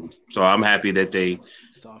important. So I'm happy that they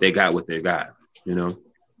got what they got.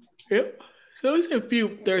 Yep. So it's a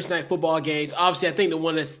few Thursday night football games. Obviously, I think the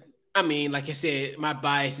one that's, like I said, my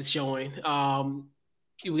bias is showing.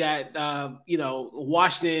 We got,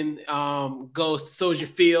 Washington goes to Soldier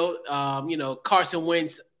Field. Carson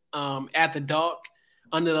Wentz at the Dark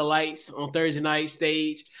under the lights on Thursday night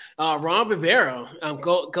stage. Ron Rivera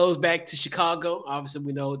goes back to Chicago. Obviously,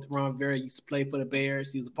 we know Ron Rivera used to play for the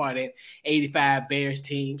Bears. He was a part of that 85 Bears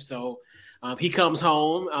team. So he comes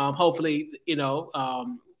home. Hopefully,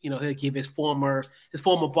 he'll give his former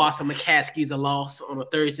Boston McCaskies a loss on a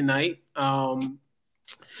Thursday night.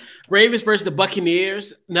 Ravens versus the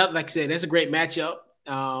Buccaneers. Like I said, that's a great matchup.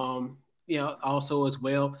 Also as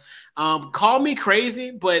well. Call me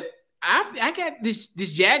crazy, but I got this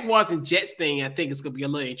Jaguars and Jets thing. I think it's gonna be a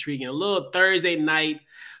little intriguing. A little Thursday night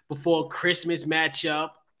before Christmas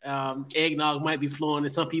matchup. Eggnog might be flowing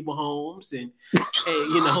in some people's homes, and so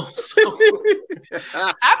I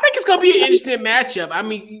think it's gonna be an interesting matchup. I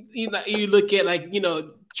mean, you look at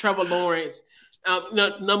Trevor Lawrence,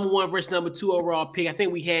 number 1 versus number 2 overall pick. I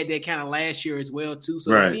think we had that kind of last year as well too.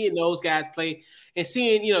 So seeing those guys play and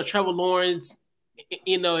seeing Trevor Lawrence,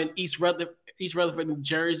 in East Rutherford, New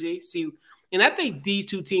Jersey. And I think these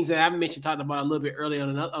two teams that I mentioned, talked about a little bit earlier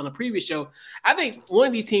on a previous show, I think one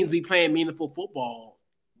of these teams will be playing meaningful football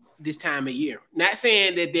this time of year. Not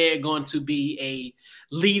saying that they're going to be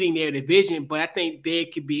leading their division, but I think there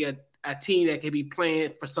could be a team that could be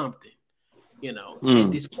playing for something,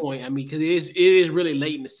 at this point. I mean, because it is really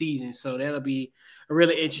late in the season, so that'll be a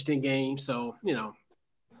really interesting game. So,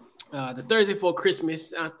 the Thursday before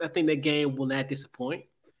Christmas, I think that game will not disappoint.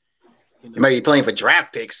 You might be playing for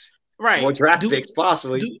draft picks. Right. More draft picks,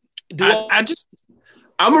 possibly. I'm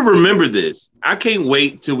going to remember this. I can't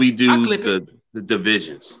wait till we do the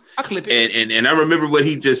divisions. I'll clip it. And I remember what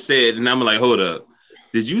he just said, and I'm like, hold up.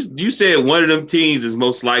 You said one of them teams is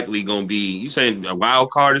most likely going to be, you saying a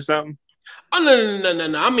wild card or something? Oh,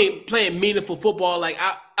 no. I mean, playing meaningful football.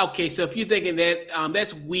 So if you're thinking that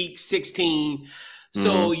that's week 16,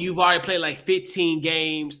 so you've already played 15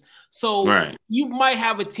 games. So you might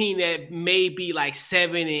have a team that may be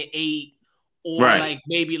 7-8 or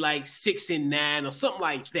maybe 6-9 or something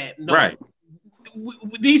like that. No, right.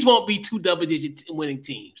 These won't be 2 double-digit winning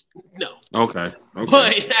teams. No. Okay.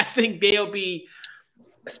 But I think they'll be,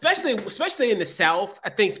 especially in the South. I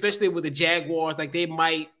think especially with the Jaguars, they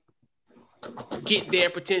might get there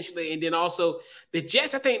potentially, and then also the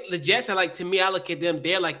Jets. I think the Jets are to me. I look at them.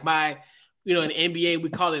 They're my. In the NBA, we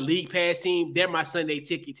call it league pass team. They're my Sunday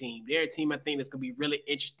ticket team. They're a team I think that's going to be really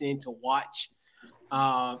interesting to watch.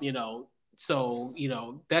 So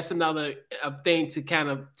that's another thing to kind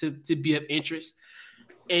of to be of interest.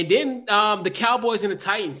 And then the Cowboys and the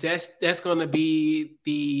Titans. That's going to be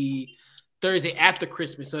the Thursday after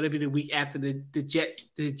Christmas. So it'll be the week after the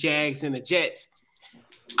Jags and the Jets.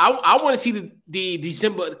 I want to see the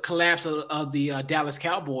December collapse of the Dallas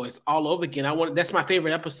Cowboys all over again. That's my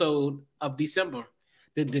favorite episode of December.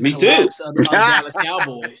 The Me collapse too. Of the Dallas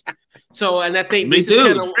Cowboys. So, and I think Me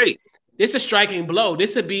too. It's great. This is a striking blow.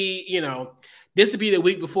 This would be the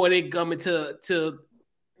week before they come into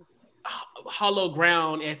hollow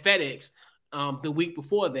ground at FedEx. The week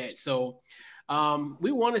before that. So,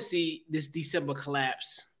 we want to see this December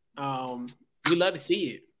collapse. We love to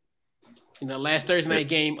see it. Last Thursday night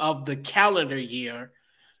game of the calendar year,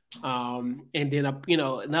 and then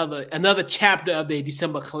another chapter of the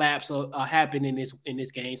December collapse will happen in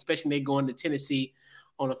this game, especially they going to Tennessee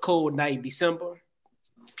on a cold night in December.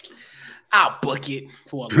 I'll book it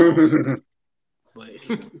for a loss, but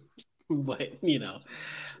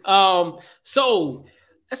so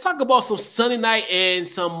let's talk about some Sunday night and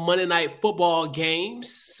some Monday night football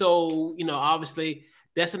games. So obviously.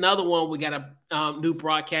 That's another one. We got a new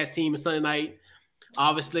broadcast team on Sunday night.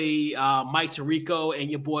 Obviously, Mike Tirico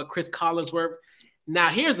and your boy Chris Collinsworth. Now,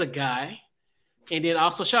 here's a guy. And then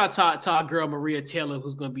also shout out to our girl Maria Taylor,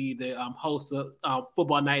 who's going to be the host of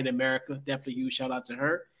Football Night in America. Definitely huge shout out to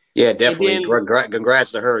her. Yeah, definitely.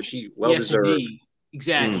 Congrats to her. She well-deserved. Yes, indeed.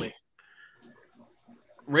 Exactly.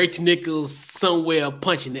 Rachel Nichols somewhere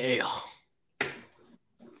punching the L.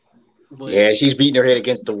 But, yeah, she's beating her head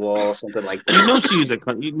against the wall, something like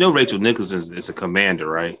that. Rachel Nichols is a commander,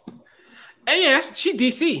 right? And yeah, she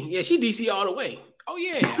DC. Yeah, she DC all the way. Oh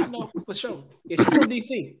yeah, I know for sure. Yeah, she's from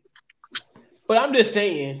DC. But I'm just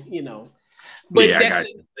saying, But yeah,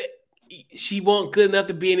 she wasn't good enough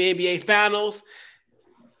to be in the NBA Finals.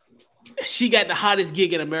 She got the hottest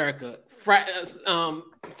gig in America.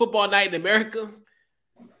 Football Night in America.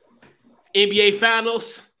 NBA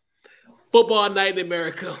Finals. Football Night in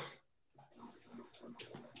America.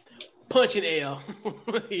 Punching L,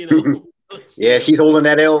 Yeah, she's holding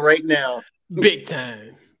that L right now, big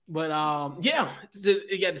time. But you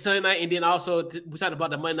got the Sunday night, and then also we talked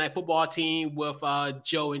about the Monday Night Football team with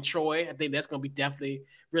Joe and Troy. I think that's going to be definitely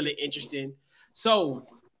really interesting. So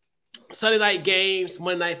Sunday night games,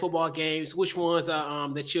 Monday Night Football games. Which ones are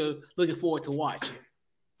that you're looking forward to watching?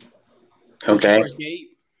 What's your Okay. first game?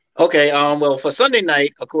 Okay. Well, for Sunday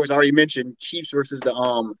night, of course, I already mentioned Chiefs versus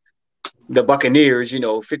the Buccaneers.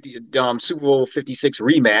 50 Super Bowl 56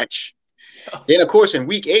 rematch. Then, of course, in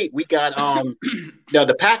Week 8, we got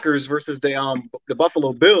the Packers versus the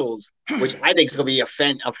Buffalo Bills, which I think is going to be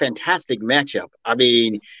a fantastic matchup. I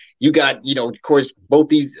mean, you got of course, both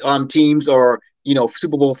these teams are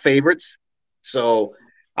Super Bowl favorites. So,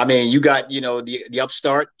 I mean, you got the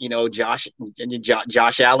upstart,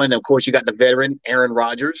 Josh Allen. Of course, you got the veteran Aaron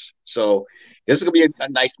Rodgers. So this is going to be a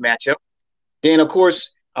nice matchup. Then, of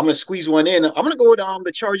course, I'm going to squeeze one in. I'm going to go with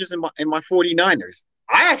the Chargers and my 49ers.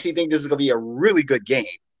 I actually think this is going to be a really good game.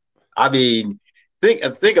 I mean, think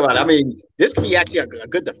about it. I mean, this could be actually a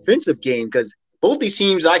good defensive game because both these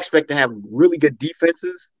teams I expect to have really good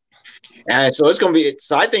defenses, and so it's going to be.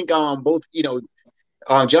 So I think both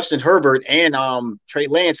Justin Herbert and Trey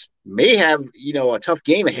Lance may have a tough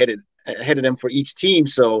game ahead of them for each team.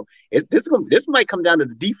 So this might come down to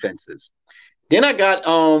the defenses. Then I got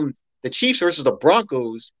the Chiefs versus the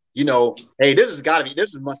Broncos. Hey, this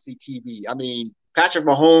is must see TV. I mean, Patrick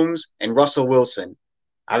Mahomes and Russell Wilson.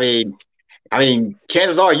 I mean,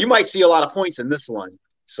 chances are you might see a lot of points in this one.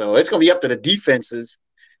 So it's going to be up to the defenses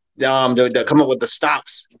to come up with the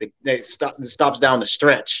stops, the stops down the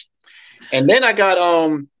stretch. And then I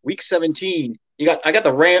got Week 17. I got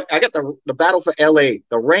the battle for LA,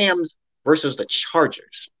 the Rams versus the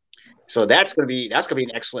Chargers. So that's gonna be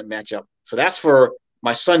an excellent matchup. So that's for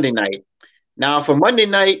my Sunday night. Now for Monday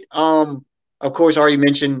night, of course, I already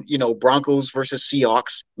mentioned, Broncos versus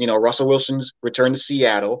Seahawks. Russell Wilson's return to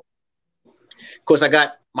Seattle. Of course, I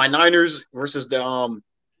got my Niners versus the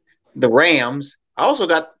Rams. I also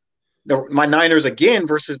got my Niners again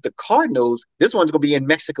versus the Cardinals. This one's gonna be in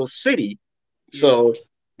Mexico City, so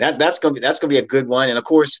that's gonna be a good one. And of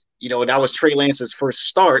course, that was Trey Lance's first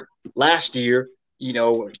start last year.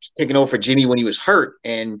 Taking over for Jimmy when he was hurt,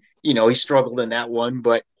 and he struggled in that one,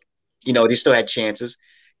 but they still had chances.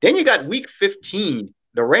 Then you got Week 15,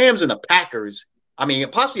 the Rams and the Packers. I mean,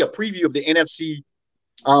 possibly a preview of the NFC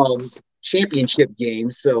championship game.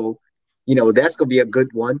 So, that's going to be a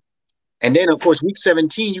good one. And then, of course, Week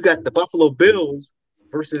 17, you got the Buffalo Bills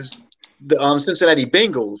versus the Cincinnati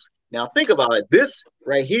Bengals. Now, think about it. This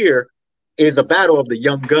right here is a battle of the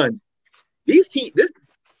young guns. This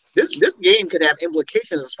game could have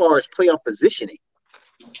implications as far as playoff positioning.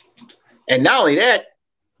 And not only that,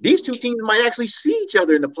 these two teams might actually see each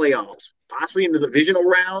other in the playoffs, possibly in the divisional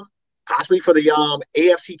round, possibly for the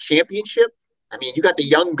AFC Championship. I mean, you got the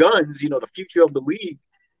young guns, the future of the league,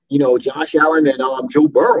 Josh Allen and Joe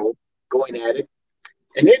Burrow going at it.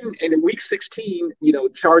 And then in Week 16,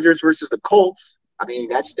 Chargers versus the Colts. I mean,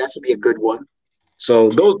 that should be a good one. So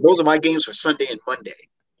those are my games for Sunday and Monday.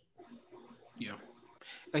 Yeah.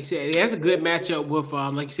 Like I said, that's a good matchup with,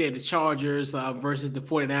 like you said, the Chargers versus the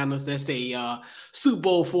 49ers. That's a Super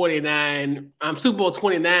Bowl 29, Super Bowl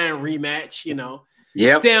 29 rematch,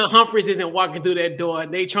 Yeah. Stan Humphries isn't walking through that door.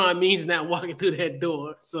 Natron Means not walking through that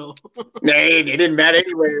door. So it didn't matter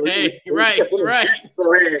anyway. Hey, right.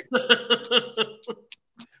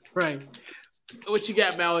 Right. What you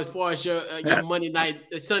got, Mal, as far as your Monday night,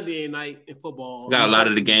 Sunday night in football? Got a lot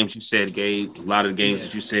of the games you said, Gabe. A lot of the games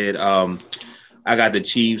that you said. I got the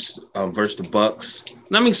Chiefs versus the Bucks.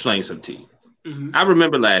 Let me explain something to you. Mm-hmm. I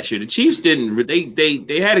remember last year the Chiefs didn't.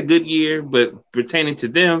 They had a good year, but pertaining to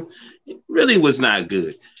them, it really was not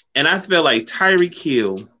good. And I felt like Tyreek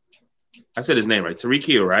Hill. I said his name right, Tyreek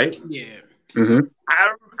Hill, right? Yeah. Mm-hmm.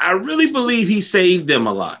 I really believe he saved them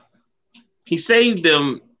a lot. He saved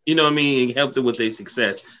them. You know what I mean? He helped them with their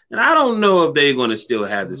success. And I don't know if they're going to still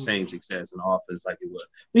have the same success in offense like it was.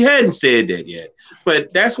 We hadn't said that yet.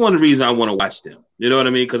 But that's one of the reasons I want to watch them. You know what I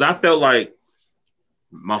mean? Because I felt like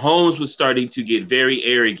Mahomes was starting to get very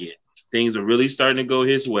arrogant. Things are really starting to go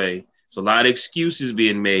his way. There's a lot of excuses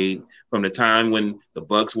being made from the time when the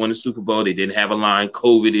Bucks won the Super Bowl. They didn't have a line,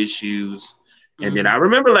 COVID issues. And then I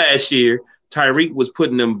remember last year, Tyreek was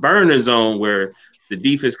putting them burners on where the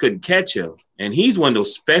defense couldn't catch him. And he's one of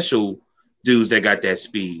those special dudes that got that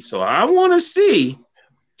speed. So I want to see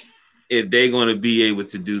if they're going to be able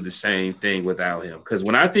to do the same thing without him. Because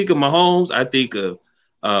when I think of Mahomes, I think of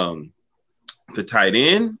the tight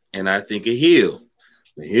end, and I think of Hill.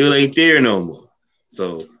 The Hill ain't there no more.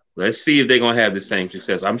 So let's see if they're going to have the same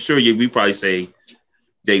success. I'm sure we probably say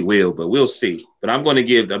they will, but we'll see. But I'm going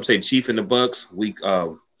to saying Chief and the Bucks week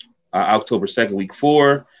October 2nd, week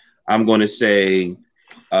 4. I'm going to say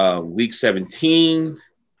week 17.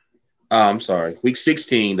 Week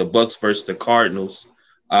 16, the Bucks versus the Cardinals.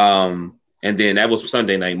 And then that was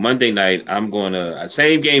Sunday night. Monday night, I'm going to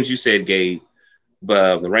same games you said, Gabe,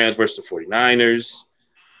 but the Rams versus the 49ers.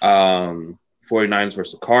 49ers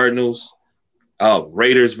versus the Cardinals.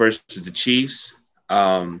 Raiders versus the Chiefs.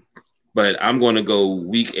 But I'm going to go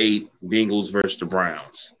Week 8 Bengals versus the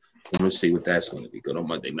Browns. I'm going to see what that's going to be good on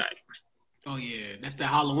Monday night. Oh yeah, that's the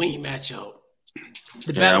Halloween matchup.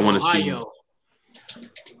 I want to see.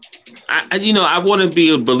 I want to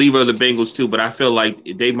be a believer of the Bengals too, but I feel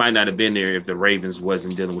like they might not have been there if the Ravens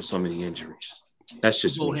wasn't dealing with so many injuries. That's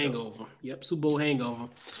just Super Bowl hangover. Yep, Super Bowl hangover.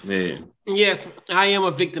 Man. Yes, I am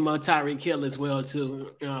a victim of Tyreek Hill as well too.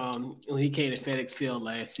 When he came to FedEx Field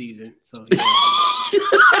last season, so yeah.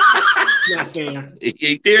 Not fair. He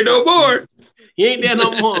ain't there no more. He ain't there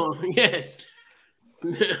no more. Yes.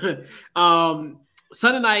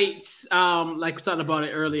 Sunday nights, like we talked about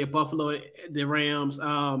it earlier, Buffalo, the Rams.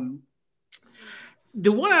 The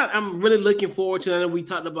one I'm really looking forward to, I know we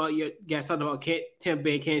talked about, you guys talked about Tampa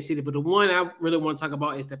Bay, Kansas City, but the one I really want to talk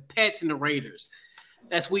about is the Pats and the Raiders.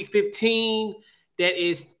 That's week 15. That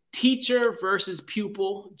is teacher versus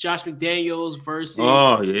pupil, Josh McDaniels versus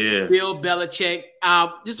Bill Belichick.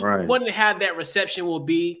 Wondering how that reception will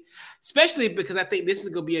be, especially because I think this is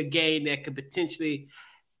going to be a game that could potentially,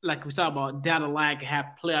 like we talked about down the line, could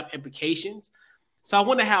have playoff implications. So I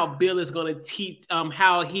wonder how Bill is going to teach,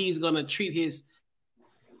 how he's going to treat his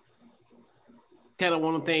kind of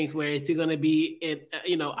one of the things where it's going to be,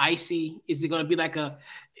 icy. Is it going to be like a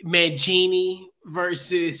Mangini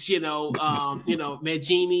versus,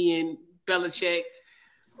 Mangini and Belichick,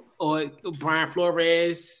 or Brian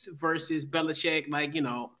Flores versus Belichick? Like,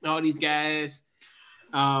 all these guys.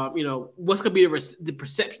 What's going to be the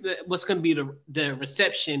perception? What's going to be the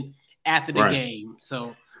reception after the game?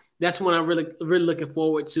 So that's what I'm really looking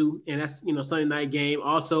forward to, and that's Sunday night game.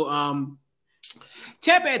 Also,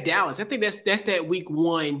 Tampa at Dallas. I think that's that week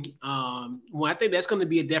 1. I think that's going to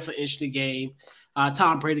be a definitely interesting game.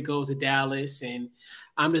 Tom Brady goes to Dallas, and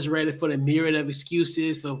I'm just ready for the myriad of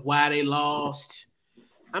excuses of why they lost.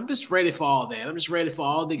 I'm just ready for all that. I'm just ready for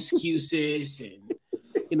all the excuses,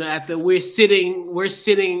 and after we're sitting,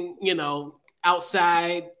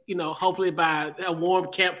 outside, hopefully by a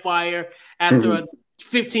warm campfire after a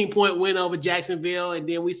 15-point win over Jacksonville, and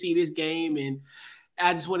then we see this game, and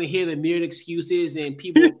I just want to hear the myriad excuses and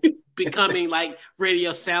people becoming like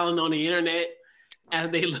radio silent on the internet as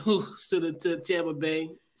they lose to Tampa Bay.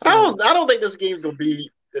 So, I don't think this game's gonna be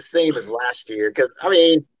the same as last year, because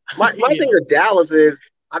my thing with Dallas is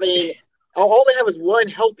all they have is one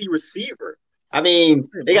healthy receiver. They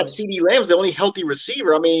got CeeDee Lamb's the only healthy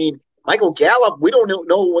receiver. Michael Gallup, we don't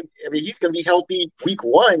know when. He's gonna be healthy week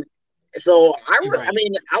 1. So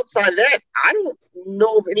outside of that, I don't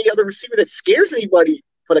know of any other receiver that scares anybody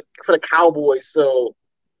for the Cowboys. So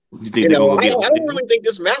I don't really think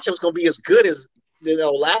this matchup is going to be as good as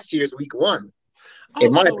last year's week 1.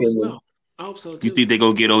 In my opinion, well. I hope so too. You think they're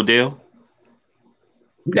going to get Odell?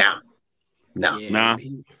 Nah. They're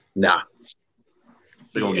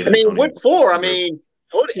going to get. What for? Odell's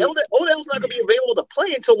not going to be available to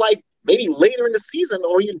play until like maybe later in the season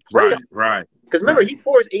or even playoffs. Right. Because remember, he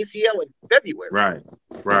tore his ACL in February.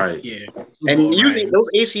 Right. Yeah. And usually those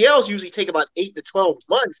ACLs usually take about 8 to 12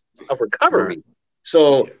 months of recovery. Right.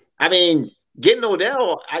 So, getting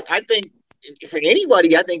Odell, I think for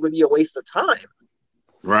anybody, would be a waste of time.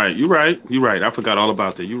 Right. You're right. I forgot all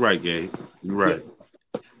about that. You're right, Gabe. You're right.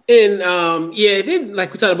 Yeah. And then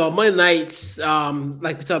like we talked about Monday nights,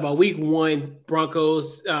 like we talked about week 1,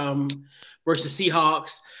 Broncos versus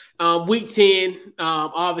Seahawks. Week 10,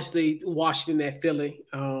 obviously Washington at Philly.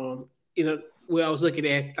 I was looking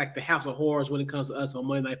at like the House of Horrors when it comes to us on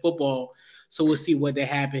Monday Night Football. So we'll see what that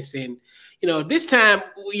happens. And this time,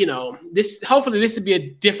 hopefully this will be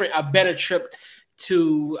a better trip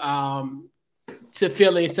to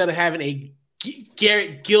Philly instead of having a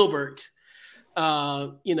Garrett Gilbert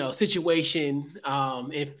situation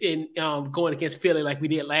in going against Philly like we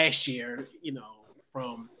did last year.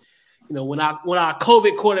 From when our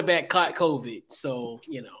COVID quarterback caught COVID. So,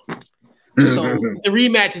 so the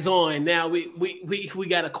rematch is on. Now we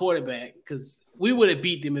got a quarterback, because we would have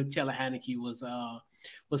beat them if Taylor Heineke was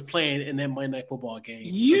playing in that Monday Night Football game.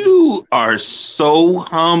 You are so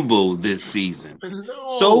humble this season.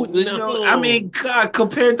 God,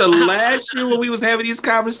 compared to last year when we was having these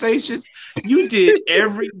conversations, you did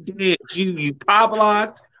every dance. You pop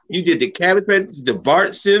locked. You did the Cabbage Patch, the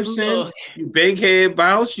Bart Simpson, you big head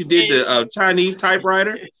bounce, you did the Chinese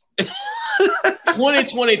typewriter.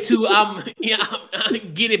 2022, I'm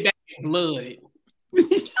getting back in blood.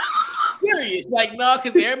 Serious, like no,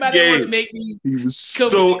 because everybody want to make me. He was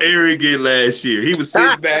so arrogant last year. He was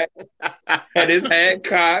sitting back, had his hand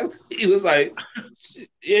cocked. He was like,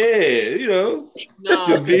 "Yeah, no,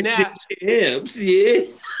 champs, yeah."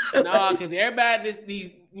 No, because everybody, these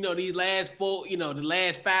these last the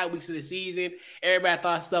last 5 weeks of the season, everybody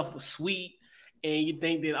thought stuff was sweet, and you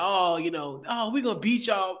think that we're gonna beat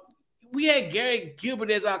y'all. We had Gary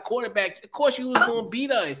Gilbert as our quarterback. Of course, you was gonna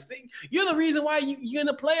beat us. You're the reason why you're in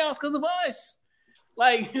the playoffs because of us.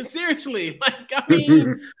 Like seriously, like I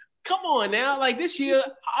mean, come on now. Like this year,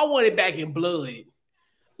 I want it back in blood.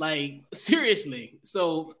 Like seriously.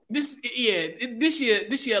 So this year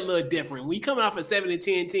a little different. When you coming off a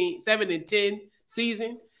 7-10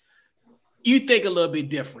 season, you think a little bit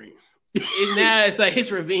different. Now it's like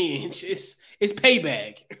it's revenge. It's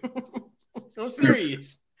payback. I'm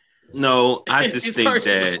serious. No, I just think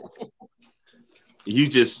personal. That you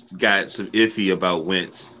just got some iffy about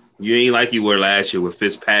Wentz. You ain't like you were last year with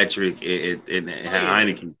Fitzpatrick and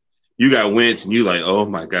Heineke. You got Wentz, and you like, oh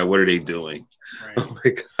my God, what are they doing? Right. Oh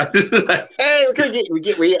my God! Hey, we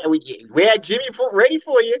had Jimmy ready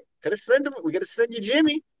for you. Could have sent him. We got to send you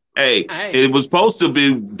Jimmy. Hey, it was supposed to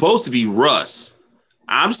be Russ.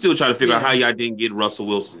 I'm still trying to figure out how y'all didn't get Russell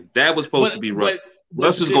Wilson. That was supposed to be Russ.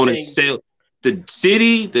 Russ was going to sell the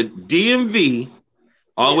city, the DMV,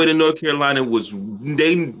 all the way to North Carolina. It was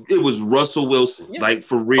Russell Wilson, like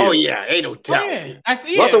for real. Oh yeah, ain't no doubt. I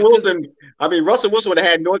see Russell Wilson. I mean, Russell Wilson would have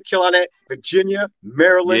had North Carolina, Virginia,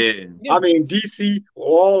 Maryland. Yeah. I mean, DC,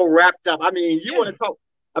 all wrapped up. I mean, you want to talk?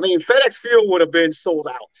 I mean, FedEx Field would have been sold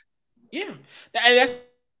out. Yeah, and that's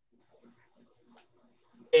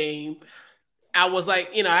game. I was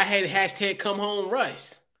like, I had hashtag Come Home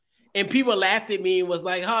Russ. And people laughed at me and was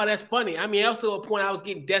like, oh, that's funny. I mean, I was to a point I was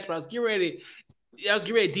getting desperate. I was getting ready to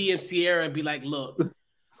DM Sierra and be like, look,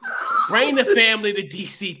 bring the family to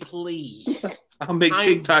DC, please. I'll make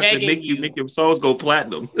TikToks and make your songs go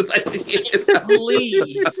platinum.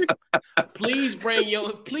 Please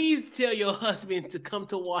tell your husband to come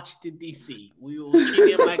to Washington D.C. We will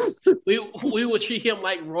treat him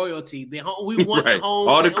like royalty. We want home.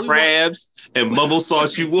 All the crabs and mumble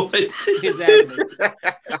sauce you want. Exactly.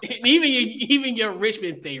 And even your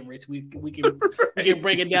Richmond favorites, we can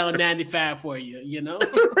bring it down to 95 for you.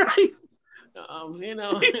 Right.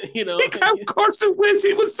 Carson Wentz,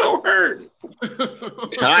 he was so hurt.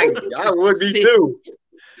 I would be too.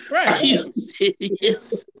 Right.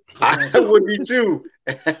 Yes. I would be too.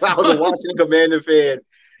 If I was a Washington Commander fan,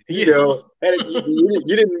 you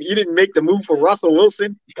didn't make the move for Russell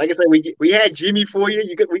Wilson. Like I said, we had Jimmy for you.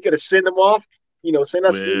 We could have sent him off. Send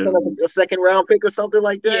us a second round pick or something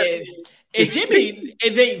like that. Yeah. And Jimmy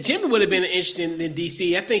would have been interesting in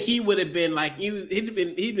DC. I think he would have been like he'd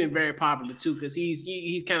been very popular too because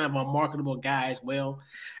he's kind of a marketable guy as well.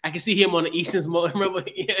 I can see him on the Easton's Motor. Remember, on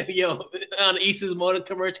the Easton's Motor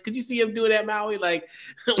commercial. Could you see him doing that, Maui? Like,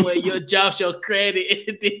 well, your Josh your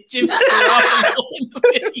credit. Jimmy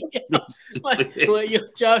like, well, your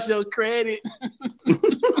Josh your credit.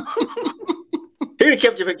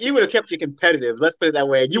 He would have kept you competitive. Let's put it that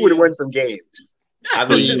way. And you would have won some games. I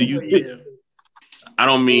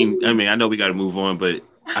mean, I know we got to move on, but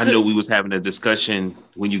I know we was having a discussion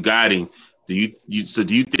when you got him. Do you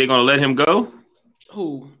think they're gonna let him go?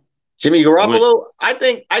 Who? Jimmy Garoppolo? I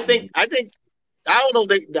think. I don't know.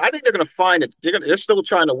 I think they're gonna find it. They're still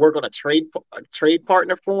trying to work on a trade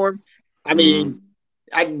partner for him. I mean,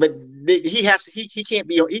 he can't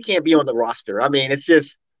be on the roster. I mean, it's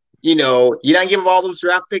just. You don't give him all those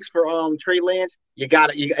draft picks for Trey Lance.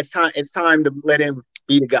 It's time to let him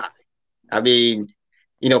be the guy. I mean,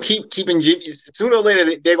 keeping Jimmy. Sooner or later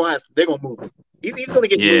they're gonna move him. He's gonna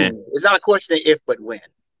get moved. It's not a question of if but when.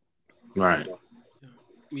 Right.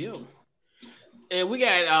 Yeah. And we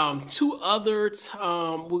got two others.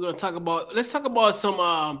 We're gonna talk about. Let's talk about some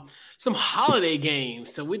holiday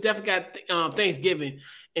games. So we definitely got Thanksgiving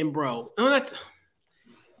and bro.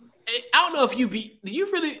 I don't know if do you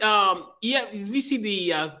really you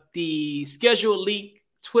see the schedule leak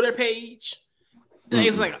Twitter page?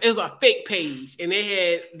 Mm-hmm. It was a fake page, and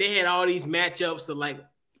they had all these matchups of like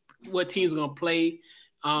what teams are gonna play.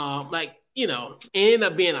 It ended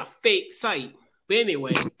up being a fake site. But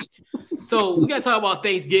anyway, so we gotta talk about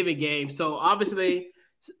Thanksgiving games. So obviously,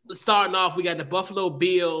 starting off, we got the Buffalo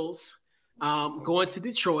Bills going to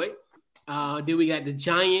Detroit. Then we got the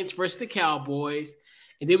Giants versus the Cowboys.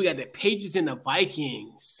 And then we got the Patriots and the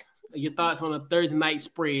Vikings. Your thoughts on a Thursday night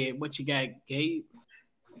spread? What you got, Gabe?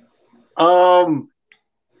 I'll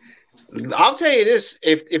tell you this: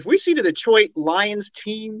 if we see the Detroit Lions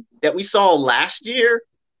team that we saw last year,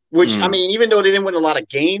 which I mean, even though they didn't win a lot of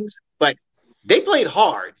games, but they played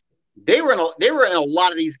hard. They were in a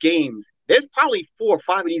lot of these games. There's probably 4 or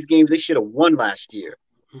 5 of these games they should have won last year.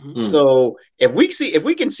 Mm-hmm. So if we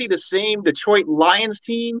can see the same Detroit Lions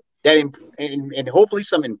team. And hopefully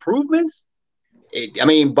some improvements, I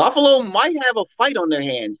mean, Buffalo might have a fight on their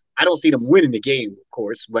hands. I don't see them winning the game, of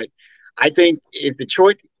course, but I think if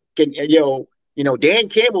Detroit can, Dan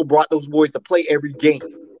Campbell brought those boys to play every game.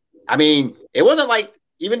 I mean, it wasn't like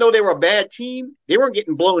even though they were a bad team, they weren't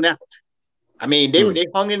getting blown out. I mean, they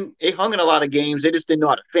hung in a lot of games. They just didn't know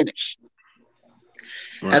how to finish.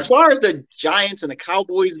 Right. As far as the Giants and the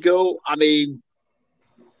Cowboys go, I mean,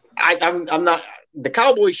 I'm not. The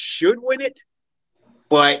Cowboys should win it,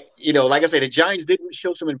 but like I said, the Giants did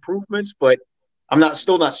show some improvements, but I'm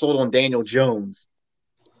still not sold on Daniel Jones.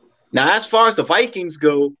 Now, as far as the Vikings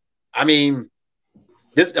go, I mean,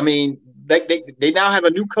 they now have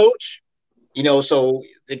a new coach. So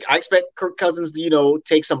I expect Kirk Cousins to,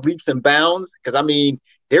 take some leaps and bounds because, I mean,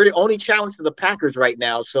 they're the only challenge to the Packers right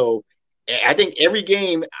now. So I think every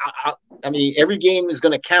game is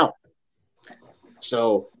going to count.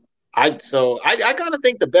 So I kind of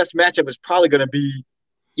think the best matchup is probably going to be,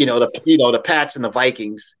 the Pats and the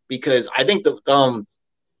Vikings because I think the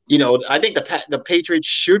Patriots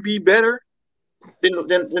should be better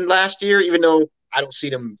than last year, even though I don't see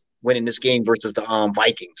them winning this game versus the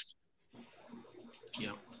Vikings.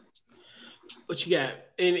 Yeah. What you got?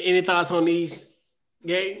 Any thoughts on these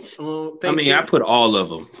games? I mean, I put all of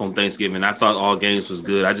them from Thanksgiving. I thought all games was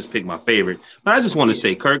good. I just picked my favorite. But I just want to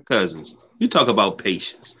say, Kirk Cousins, you talk about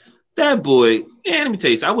patience. That boy, let me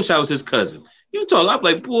tell you something. I wish I was his cousin. I'm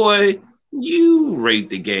like, boy, you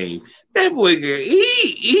raped the game. That boy,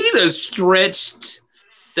 he done stretched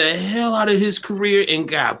the hell out of his career and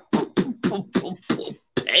got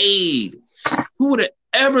paid. Who would have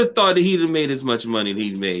ever thought that he'd have made as much money that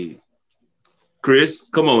he made? Chris,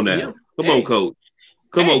 come on now. Yeah. Come on, coach.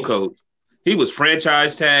 Come on, coach. He was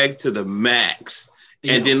franchise tagged to the max.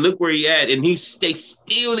 Yeah. And then look where he at. And they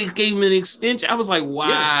still gave him an extension. I was like,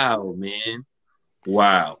 wow, man.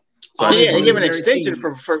 Wow. So they gave him an extension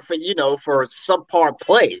for subpar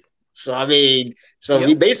play. So I mean,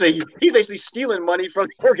 he's basically stealing money from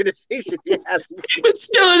the organization. He's been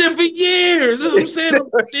stealing it for years. I'm saying, I'm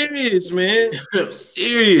serious, man. I'm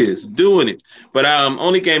serious, doing it. But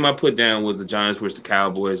only game I put down was the Giants versus the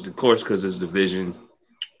Cowboys, of course, because it's division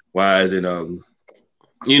wise, and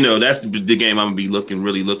that's the game I'm gonna be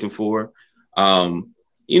really looking for. I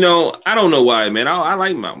don't know why, man.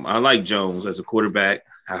 I like Jones as a quarterback.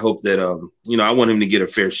 I hope that I want him to get a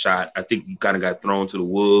fair shot. I think he kind of got thrown to the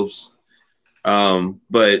wolves.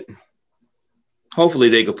 But hopefully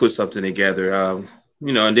they could put something together. And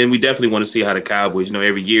then we definitely want to see how the Cowboys,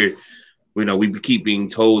 every year, we keep being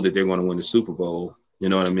told that they're going to win the Super Bowl. You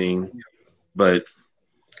know what I mean? But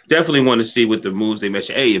definitely want to see what the moves they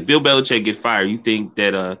mentioned. Hey, if Bill Belichick get fired, you think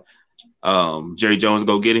that Jerry Jones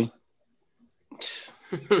go get him?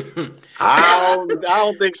 I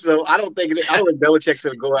don't think so. I don't think Belichick's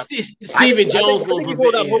going to go out. Stephen Jones. I think he's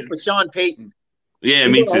holding out hope for Sean Payton. Yeah,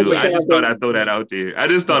 me too. I just thought I'd throw that out there.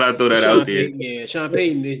 Yeah, Sean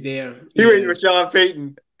Payton is there. He waiting for Sean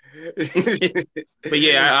Payton. But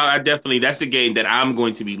yeah, I definitely, that's the game that I'm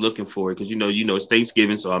going to be looking for because it's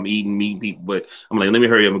Thanksgiving, so I'm eating meat people. But I'm like, let me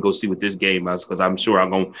hurry up and go see what this game is because I'm sure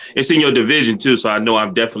it's in your division too, so I know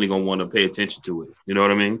I'm definitely gonna want to pay attention to it. You know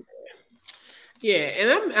what I mean? Yeah,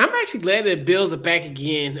 and I'm actually glad that the Bills are back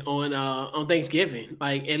again on Thanksgiving.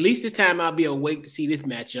 Like at least this time I'll be awake to see this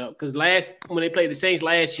matchup because when they played the Saints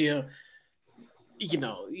last year,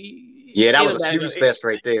 that was a snooze fest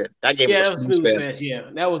right there. That game was a snooze fest. Yeah,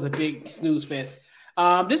 that was a big snooze fest.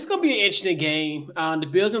 This is gonna be an interesting game. The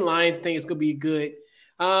Bills and Lions think it's gonna be good.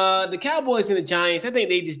 The Cowboys and the Giants, I think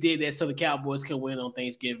they just did that so the Cowboys can win on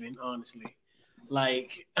Thanksgiving. Honestly,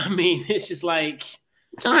 it's just like.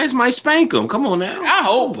 Giants might spank them. Come on now. I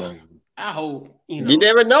hope. You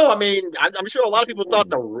never know. I mean, I'm sure a lot of people thought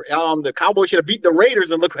the Cowboys should have beat the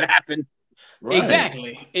Raiders, and look what happened. Right.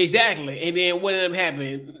 Exactly. And then what ended up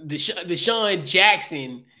happening? Deshaun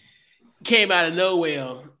Jackson came out of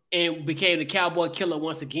nowhere and became the Cowboy killer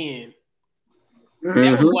once again. Mm-hmm.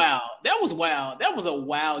 That was wild. That was a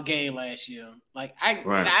wild game last year. I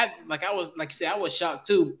was shocked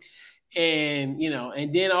too. And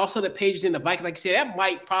and then also the Patriots and the Vikings, like you said, that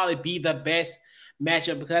might probably be the best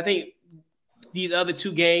matchup because I think these other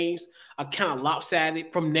two games are kind of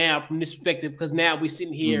lopsided from this perspective because now we're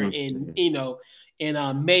sitting here in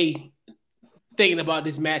May thinking about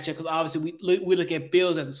this matchup because obviously we look at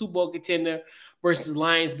Bills as a Super Bowl contender versus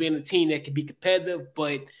Lions being a team that can be competitive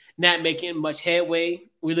but not making much headway.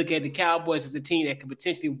 We look at the Cowboys as a team that could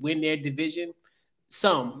potentially win their division.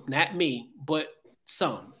 Some, not me, but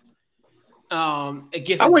some.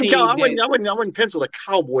 Against I wouldn't pencil the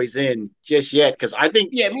Cowboys in just yet because I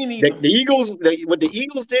think me neither. The Eagles, what the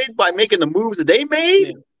Eagles did by making the moves that they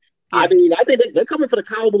made, I mean, I think they're coming for the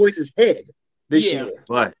Cowboys' head this year.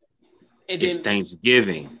 But and it's then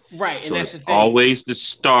Thanksgiving. right, So and that's it's the thing always the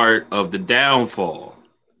start of the downfall.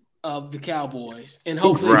 of the Cowboys, and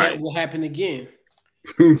hopefully that Right. will happen again.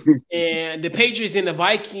 And the Patriots and the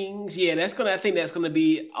Vikings, yeah, I think that's gonna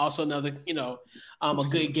be also another, a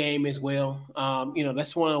good game as well.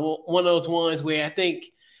 That's one of those ones where I think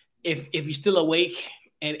if you're still awake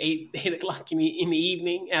at 8 o'clock in the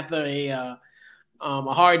evening after a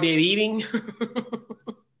hard day of eating,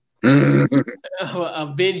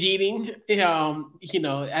 of binge eating,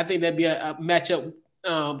 I think that'd be a matchup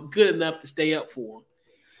good enough to stay up for.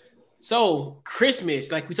 So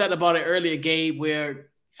Christmas, like we talked about it earlier, Gabe, where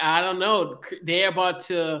I don't know, they're about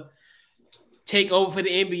to take over for the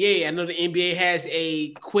NBA. I know the NBA has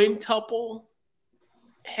a quintuple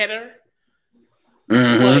header,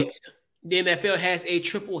 but the NFL has a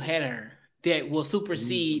triple header that will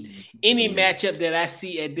supersede any matchup that I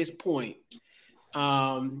see at this point.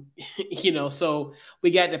 So we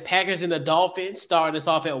got the Packers and the Dolphins starting us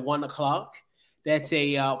off at 1:00. That's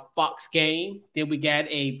a Fox game. Then we got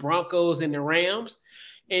a Broncos and the Rams.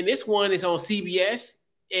 And this one is on CBS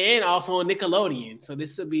and also on Nickelodeon. So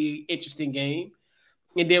this will be an interesting game.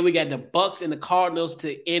 And then we got the Bucks and the Cardinals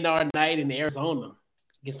to end our night in Arizona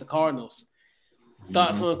against the Cardinals.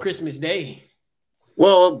 Thoughts on Christmas Day?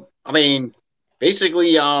 Well, I mean,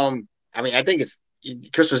 basically, I think it's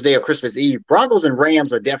Christmas Day or Christmas Eve. Broncos and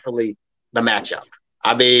Rams are definitely the matchup.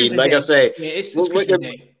 I mean, like I say, yeah, it's Christmas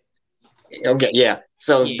Day. Okay, yeah.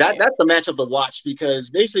 So that's the matchup to watch because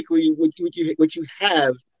basically what you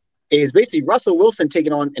have is basically Russell Wilson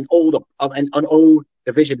taking on an old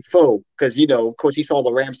division foe because of course he saw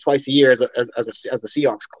the Rams twice a year as the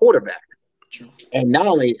Seahawks quarterback. True. And not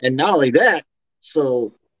only that,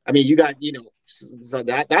 so I mean you got so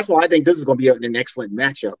that's why I think this is going to be an excellent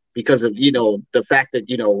matchup because of the fact that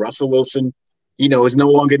Russell Wilson is no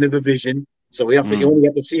longer in the division, so we you only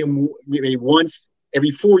have to see him maybe once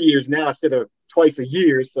every 4 years now instead of twice a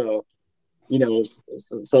year. So,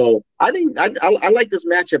 so I think I like this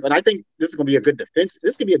matchup, and I think this is going to be a good defense.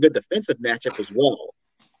 This could be a good defensive matchup as well,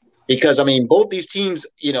 because I mean both these teams,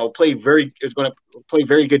 is going to play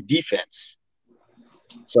very good defense.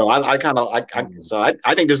 So I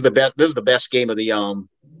think this is the best. This is the best game of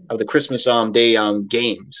the Christmas Day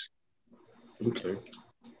games. Okay.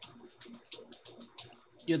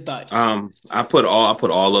 Your thoughts? I put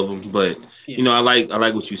all of them, but I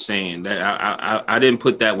like what you're saying. That I didn't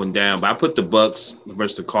put that one down, but I put the Bucks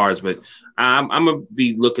versus the Cards. But I'm gonna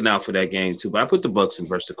be looking out for that game too. But I put the Bucks in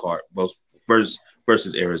versus the Cards, both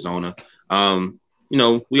versus Arizona.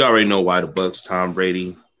 We already know why the Bucks, Tom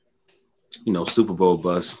Brady, Super Bowl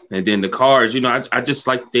bust, and then the Cards. I just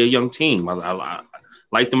like their young team. I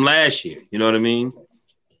liked them last year. You know what I mean?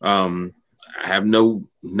 I have no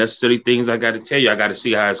necessary things I got to tell you. I got to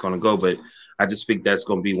see how it's going to go, but I just think that's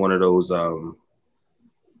going to be one of those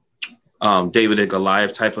David and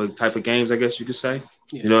Goliath type of games, I guess you could say.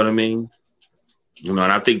 Yeah. You know what I mean? And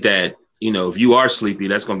I think that if you are sleepy,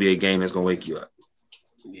 that's going to be a game that's going to wake you up.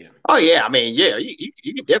 Yeah. Oh yeah, I mean, yeah,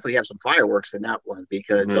 you could definitely have some fireworks in that one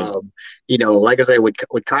because like I say, with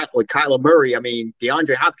Kyler Murray, I mean,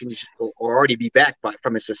 DeAndre Hopkins will already be back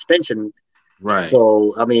from his suspension, right?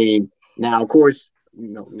 So I mean. Now, of course,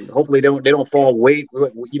 hopefully they don't fall way,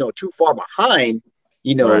 too far behind,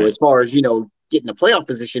 right. As far as, getting the playoff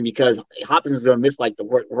position because Hopkins is going to miss like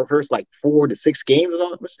the first 4 to 6 games, if I'm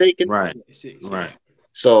not mistaken. Right. Right.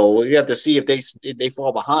 So you have to see if they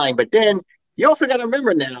fall behind. But then you also got to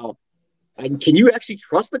remember now, can you actually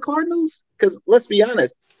trust the Cardinals? Because let's be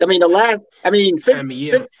honest. I mean,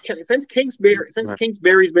 since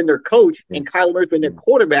Kingsbury's been their coach and Kyler Murray's been their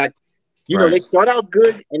quarterback. They start out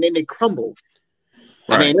good and then they crumble.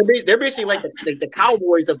 Right. I mean, they're basically like the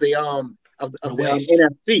Cowboys of the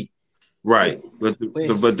NFC. Right, but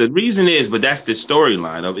the reason is, that's the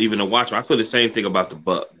storyline of even the watch. I feel the same thing about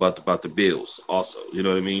the Bills also. You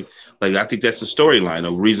know what I mean? Like I think that's the storyline,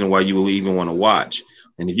 a reason why you will even want to watch.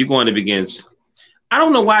 And if you're going up against, I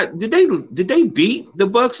don't know why did they beat the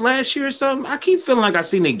Bucks last year or something? I keep feeling like I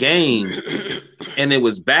seen a game and it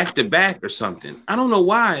was back to back or something. I don't know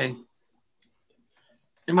why.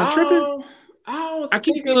 Am I tripping? I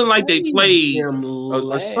keep feeling like they played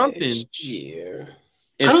or something. Year.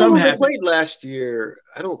 And I don't know if they played last year.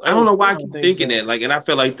 I don't know why I keep thinking that. Like, and I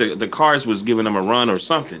feel like the Cards was giving them a run or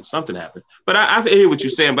something. Something happened. But I hear what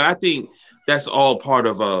you're saying. But I think that's all part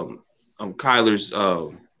of Kyler's.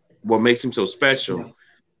 What makes him so special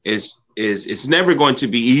is it's never going to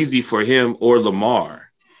be easy for him or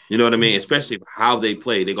Lamar. You know what I mean? Especially how they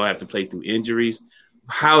play. They're gonna have to play through injuries.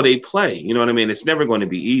 How they play, you know what I mean? It's never going to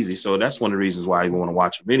be easy. So that's one of the reasons why I even want to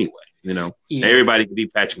watch them anyway. Everybody can be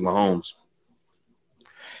Patrick Mahomes.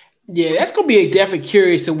 Yeah, that's gonna be definitely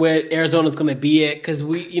curious of where Arizona's gonna be at because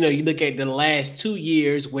you look at the last 2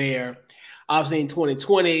 years where obviously in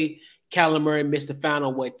 2020, Kyler Murray missed the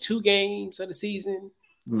final 2 games of the season,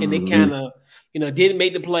 and they kind of didn't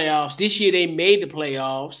make the playoffs. This year they made the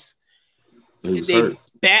playoffs. They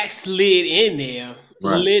backslid in there,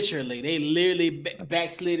 literally. They literally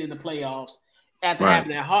backslid in the playoffs after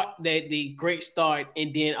having the great start,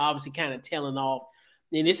 and then obviously kind of tailing off.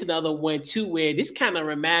 And it's another one too, where this kind of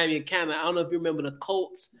reminds me of I don't know if you remember the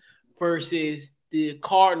Colts versus the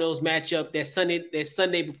Cardinals matchup that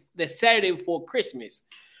Saturday before Christmas,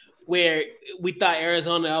 where we thought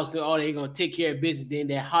Arizona they're gonna take care of business. Then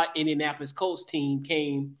that hot Indianapolis Colts team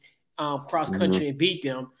came cross country and beat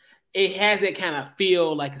them. It has that kind of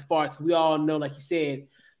feel, like as far as we all know, like you said,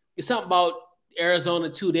 it's something about Arizona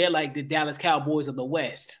too. They're like the Dallas Cowboys of the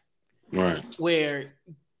West, right? Where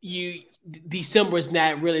December is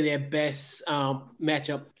not really their best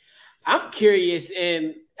matchup. I'm curious,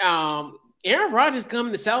 and Aaron Rodgers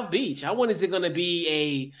coming to South Beach. I wonder, is it going to be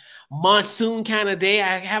a monsoon kind of day?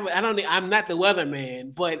 I'm not the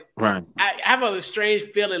weatherman, but I have a strange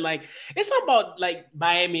feeling like it's something about like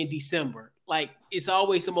Miami in December. Like it's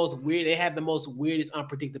always the most weird. They have the most weirdest,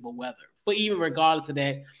 unpredictable weather. But even regardless of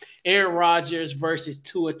that, Aaron Rodgers versus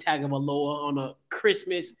Tua Tagovailoa on a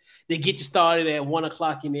Christmas. They get you started at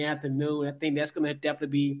 1:00 in the afternoon. I think that's going to definitely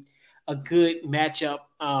be a good matchup.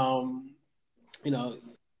 That'll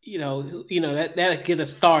get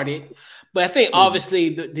us started. But I think obviously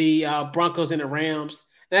the Broncos and the Rams,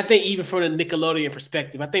 and I think even from the Nickelodeon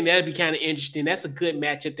perspective, I think that'd be kind of interesting. That's a good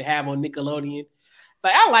matchup to have on Nickelodeon.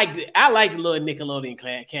 Like I like the little Nickelodeon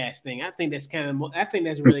cast thing. I think that's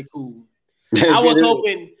really cool. I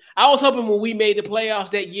was hoping when we made the playoffs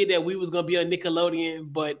that year that we was gonna be on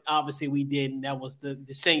Nickelodeon, but obviously we didn't. That was the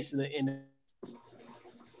Saints and and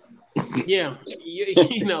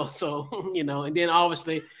then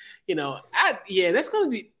obviously, that's gonna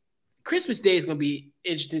be Christmas Day is gonna be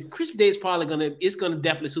interesting. Christmas Day is probably gonna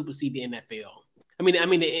definitely supersede the NFL. I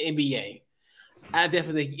mean the NBA. I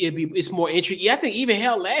definitely think it's more intrigue. Yeah, I think even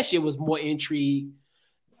last year was more intrigue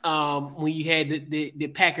when you had the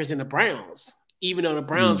Packers and the Browns. Even though the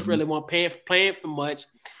Browns really weren't playing for much,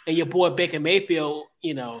 and your boy Baker Mayfield,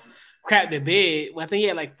 crapped the bed. Well, I think he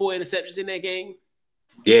had like 4 interceptions in that game.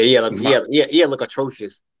 Yeah, look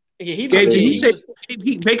atrocious. Yeah, did he say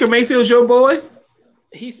Baker Mayfield's your boy?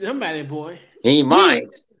 He's somebody's boy. He ain't mine.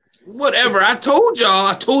 Whatever. I told you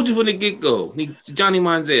from the get-go. Johnny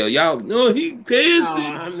Manziel. Y'all know he pissed.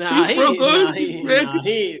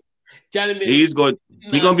 He's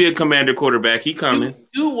gonna be a Commander quarterback. He coming.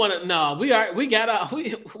 We got our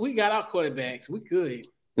quarterbacks. We good.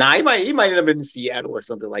 Nah, he might end up in Seattle or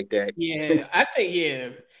something like that. Yeah, I think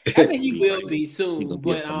he will be soon. But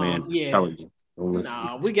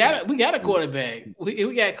we got a quarterback.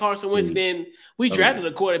 We got Carson Wentz. Then we drafted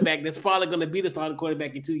a quarterback that's probably going to be the starting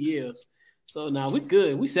quarterback in 2 years. So now we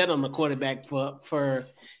good. We set on the quarterback for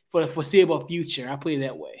the foreseeable future. I put it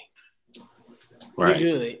that way.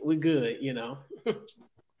 Right. We're good.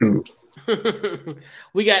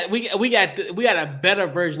 we got a better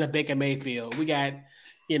version of Baker Mayfield. We got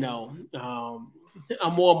a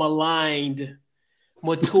more maligned,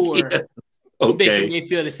 mature Baker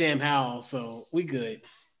Mayfield and Sam Howell. So we good.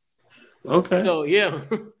 Okay. So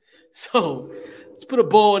so let's put a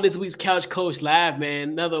bow on this week's Couch Coach Live, man.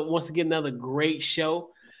 Another great show.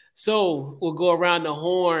 So we'll go around the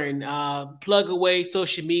horn, plug away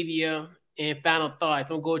social media and final thoughts.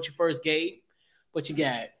 I'm gonna go with you first, Gabe. What you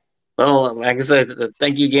got? Well, like I said,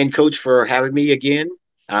 thank you again, Coach, for having me again.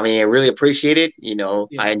 I mean, I really appreciate it.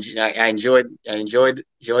 I enjoyed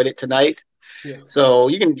it tonight. Yeah. So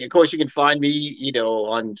you can find me,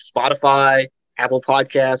 on Spotify, Apple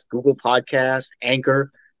Podcasts, Google Podcasts,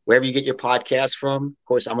 Anchor, wherever you get your podcasts from. Of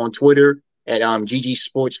course, I'm on Twitter at GG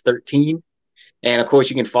Sports 13, and of course,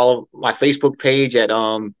 you can follow my Facebook page at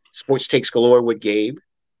Sports Takes Galore with Gabe.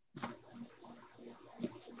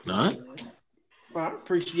 All right.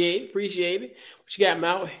 Appreciate it. What you got,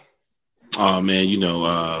 Maui? Oh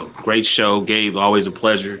man, great show, Gabe. Always a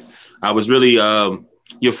pleasure. I was really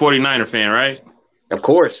you're a 49er fan, right? Of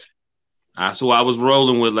course. That's who I was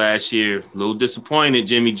rolling with last year. A little disappointed,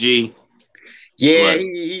 Jimmy G. Yeah,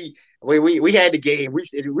 we had the game. We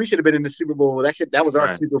should have been in the Super Bowl. That was our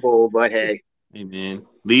Super Bowl. But hey, man,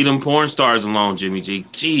 leave them porn stars alone, Jimmy G.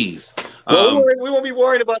 Jeez. Well, we won't be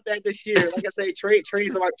worried about that this year. Like I say,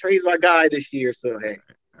 Trey's my guy this year. So hey.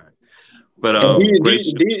 But and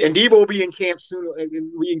Debo will be in camp soon.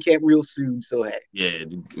 We in camp real soon. So hey. Yeah,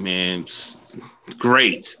 man,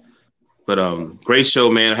 great. But great show,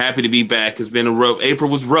 man. Happy to be back. It's been April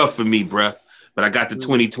was rough for me, bruh. but I got the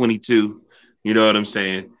 2022. You know what I'm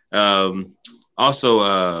saying?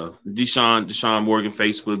 Also, Deshaun Morgan,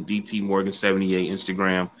 Facebook, DT Morgan 78,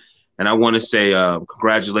 Instagram. And I want to say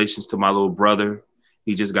congratulations to my little brother.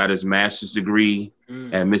 He just got his master's degree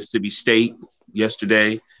at Mississippi State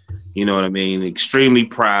yesterday. You know what I mean? Extremely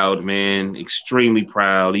proud, man. Extremely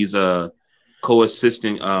proud. He's a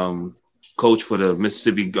co-assistant coach for the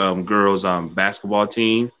Mississippi girls basketball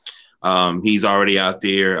team. He's already out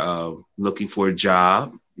there looking for a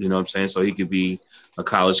job, you know what I'm saying? So he could be a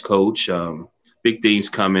college coach. Big things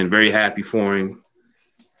coming. Very happy for him.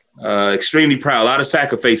 Extremely proud. A lot of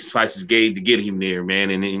sacrifices gave to get him there, man,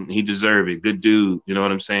 and he deserved it. Good dude, you know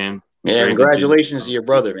what I'm saying? Yeah, congratulations to your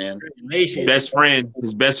brother, man. His best friend,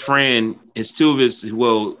 two of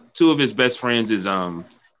his best friends is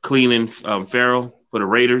Cleveland Farrell for the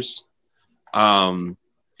Raiders, and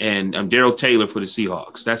Daryl Taylor for the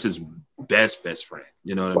Seahawks. That's his best friend.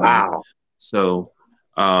 You know what I mean? Wow. So,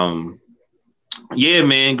 yeah,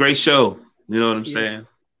 man, great show. You know what I'm saying?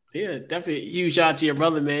 Yeah, definitely. Huge shout out to your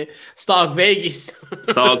brother, man. Stark Vegas.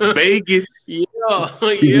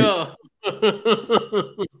 Yeah.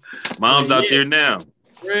 Mom's out there now.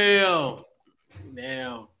 Real.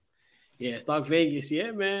 Now. Yeah, Stark Vegas.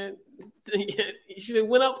 Yeah, man. You should have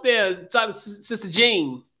went up there and talked to Sister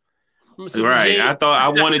Jean. Right. Jean. I thought I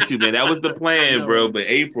wanted to, man. That was the plan, bro. But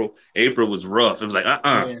April was rough. It was like,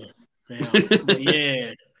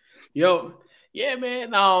 Yeah. Yo. Yeah,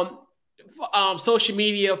 man. Social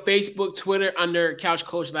media, Facebook, Twitter, under Couch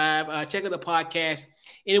Coach Live. Check out the podcast.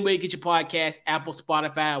 Anyway, you get your podcast, Apple,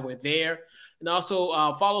 Spotify, we're there. And also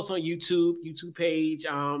follow us on YouTube page.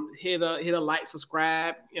 Hit a like,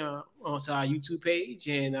 subscribe onto our YouTube page.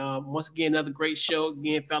 And once again, another great show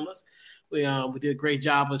again, fellas. We did a great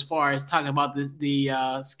job as far as talking about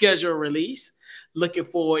the schedule release. Looking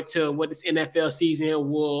forward to what this NFL season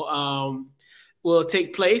will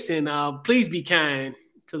take place. And please be kind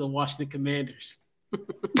to the Washington Commanders.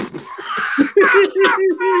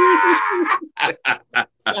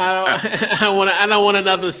 I don't want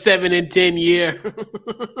another 7-10 year.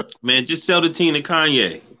 Man, just sell the team to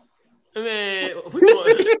Kanye. Man,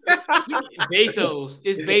 Bezos.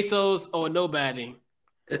 It's Bezos or nobody.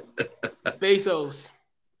 Bezos.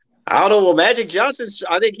 I don't know. Well, Magic Johnson,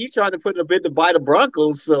 I think he's trying to put a bid to buy the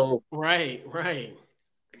Broncos. So right.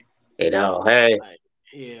 You know, hey.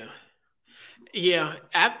 Yeah.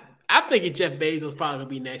 I think Jeff Bezos probably gonna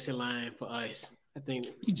be next in line for us. I think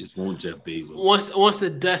you just want Jeff Bezos. Once the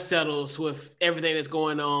dust settles with everything that's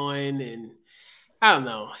going on, and I don't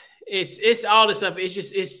know, it's all this stuff.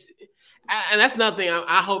 And that's another thing.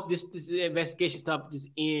 I hope this investigation stuff just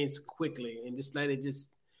ends quickly and just let it just.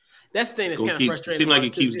 That's the thing that's kind of frustrating. It seems like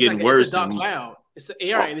it keeps getting worse. It's a dark cloud. I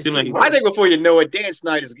think before you know it, Dan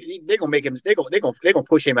Snyder's they're gonna make him. They're gonna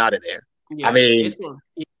push him out of there. Yeah, I mean, this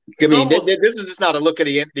is just not a look at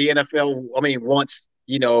the NFL. I mean, once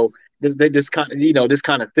this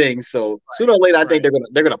kind of thing. So sooner or later, I think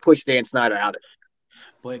they're gonna push Dan Snyder out of it.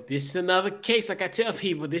 But this is another case. Like I tell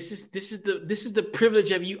people, this is the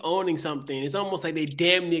privilege of you owning something. It's almost like they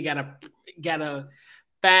damn near gotta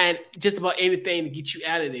find just about anything to get you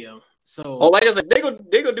out of there. So, like I said, they gonna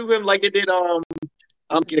do him like they did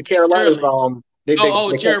the Carolinas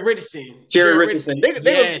Jared Richardson.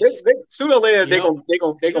 Sooner or later they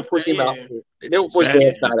gonna push him out. They'll push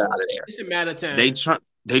Dan Snyder out of there. It's a matter of time.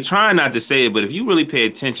 They try not to say it, but if you really pay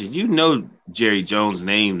attention, you know Jerry Jones'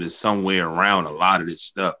 name is somewhere around a lot of this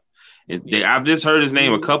stuff. I've just heard his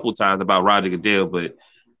name a couple times about Roger Goodell, but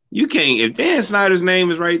you can't. If Dan Snyder's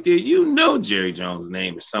name is right there, you know Jerry Jones'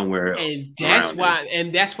 name is somewhere else.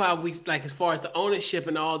 And that's why we like as far as the ownership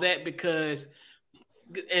and all that, because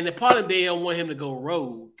and the part of they don't want him to go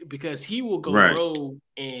rogue because he will go rogue,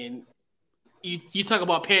 and you talk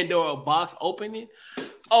about Pandora box opening.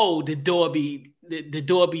 Oh, the door be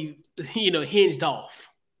hinged off.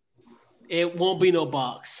 It won't be no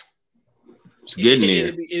box. It's getting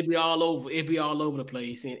there. It'll be all over. It'll be all over the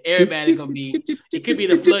place, and everybody gonna be. It could be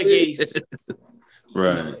the floodgates,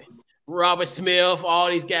 right? Robert Smith, all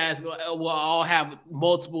these guys will all have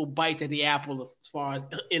multiple bites at the apple as far as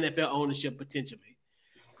NFL ownership potentially.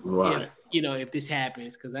 Right. If this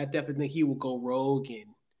happens, because I definitely think he will go rogue,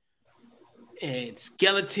 and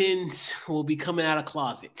skeletons will be coming out of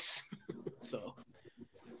closets. So,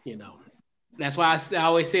 that's why I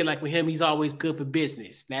always say, like with him, he's always good for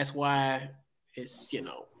business. That's why it's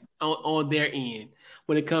on their end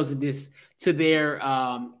when it comes to their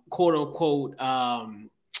quote unquote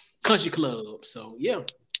country club. So yeah,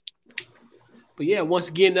 but yeah, once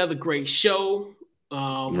again, another great show.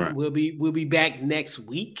 We'll be back next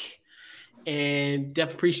week, And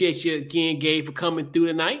definitely appreciate you again, Gabe, for coming through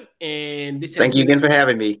tonight. And thank you again for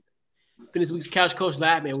having me. It's been this week's Couch Coach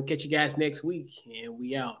Live, man. We'll catch you guys next week, and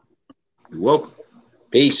we out. You're welcome.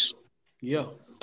 Peace. Yo.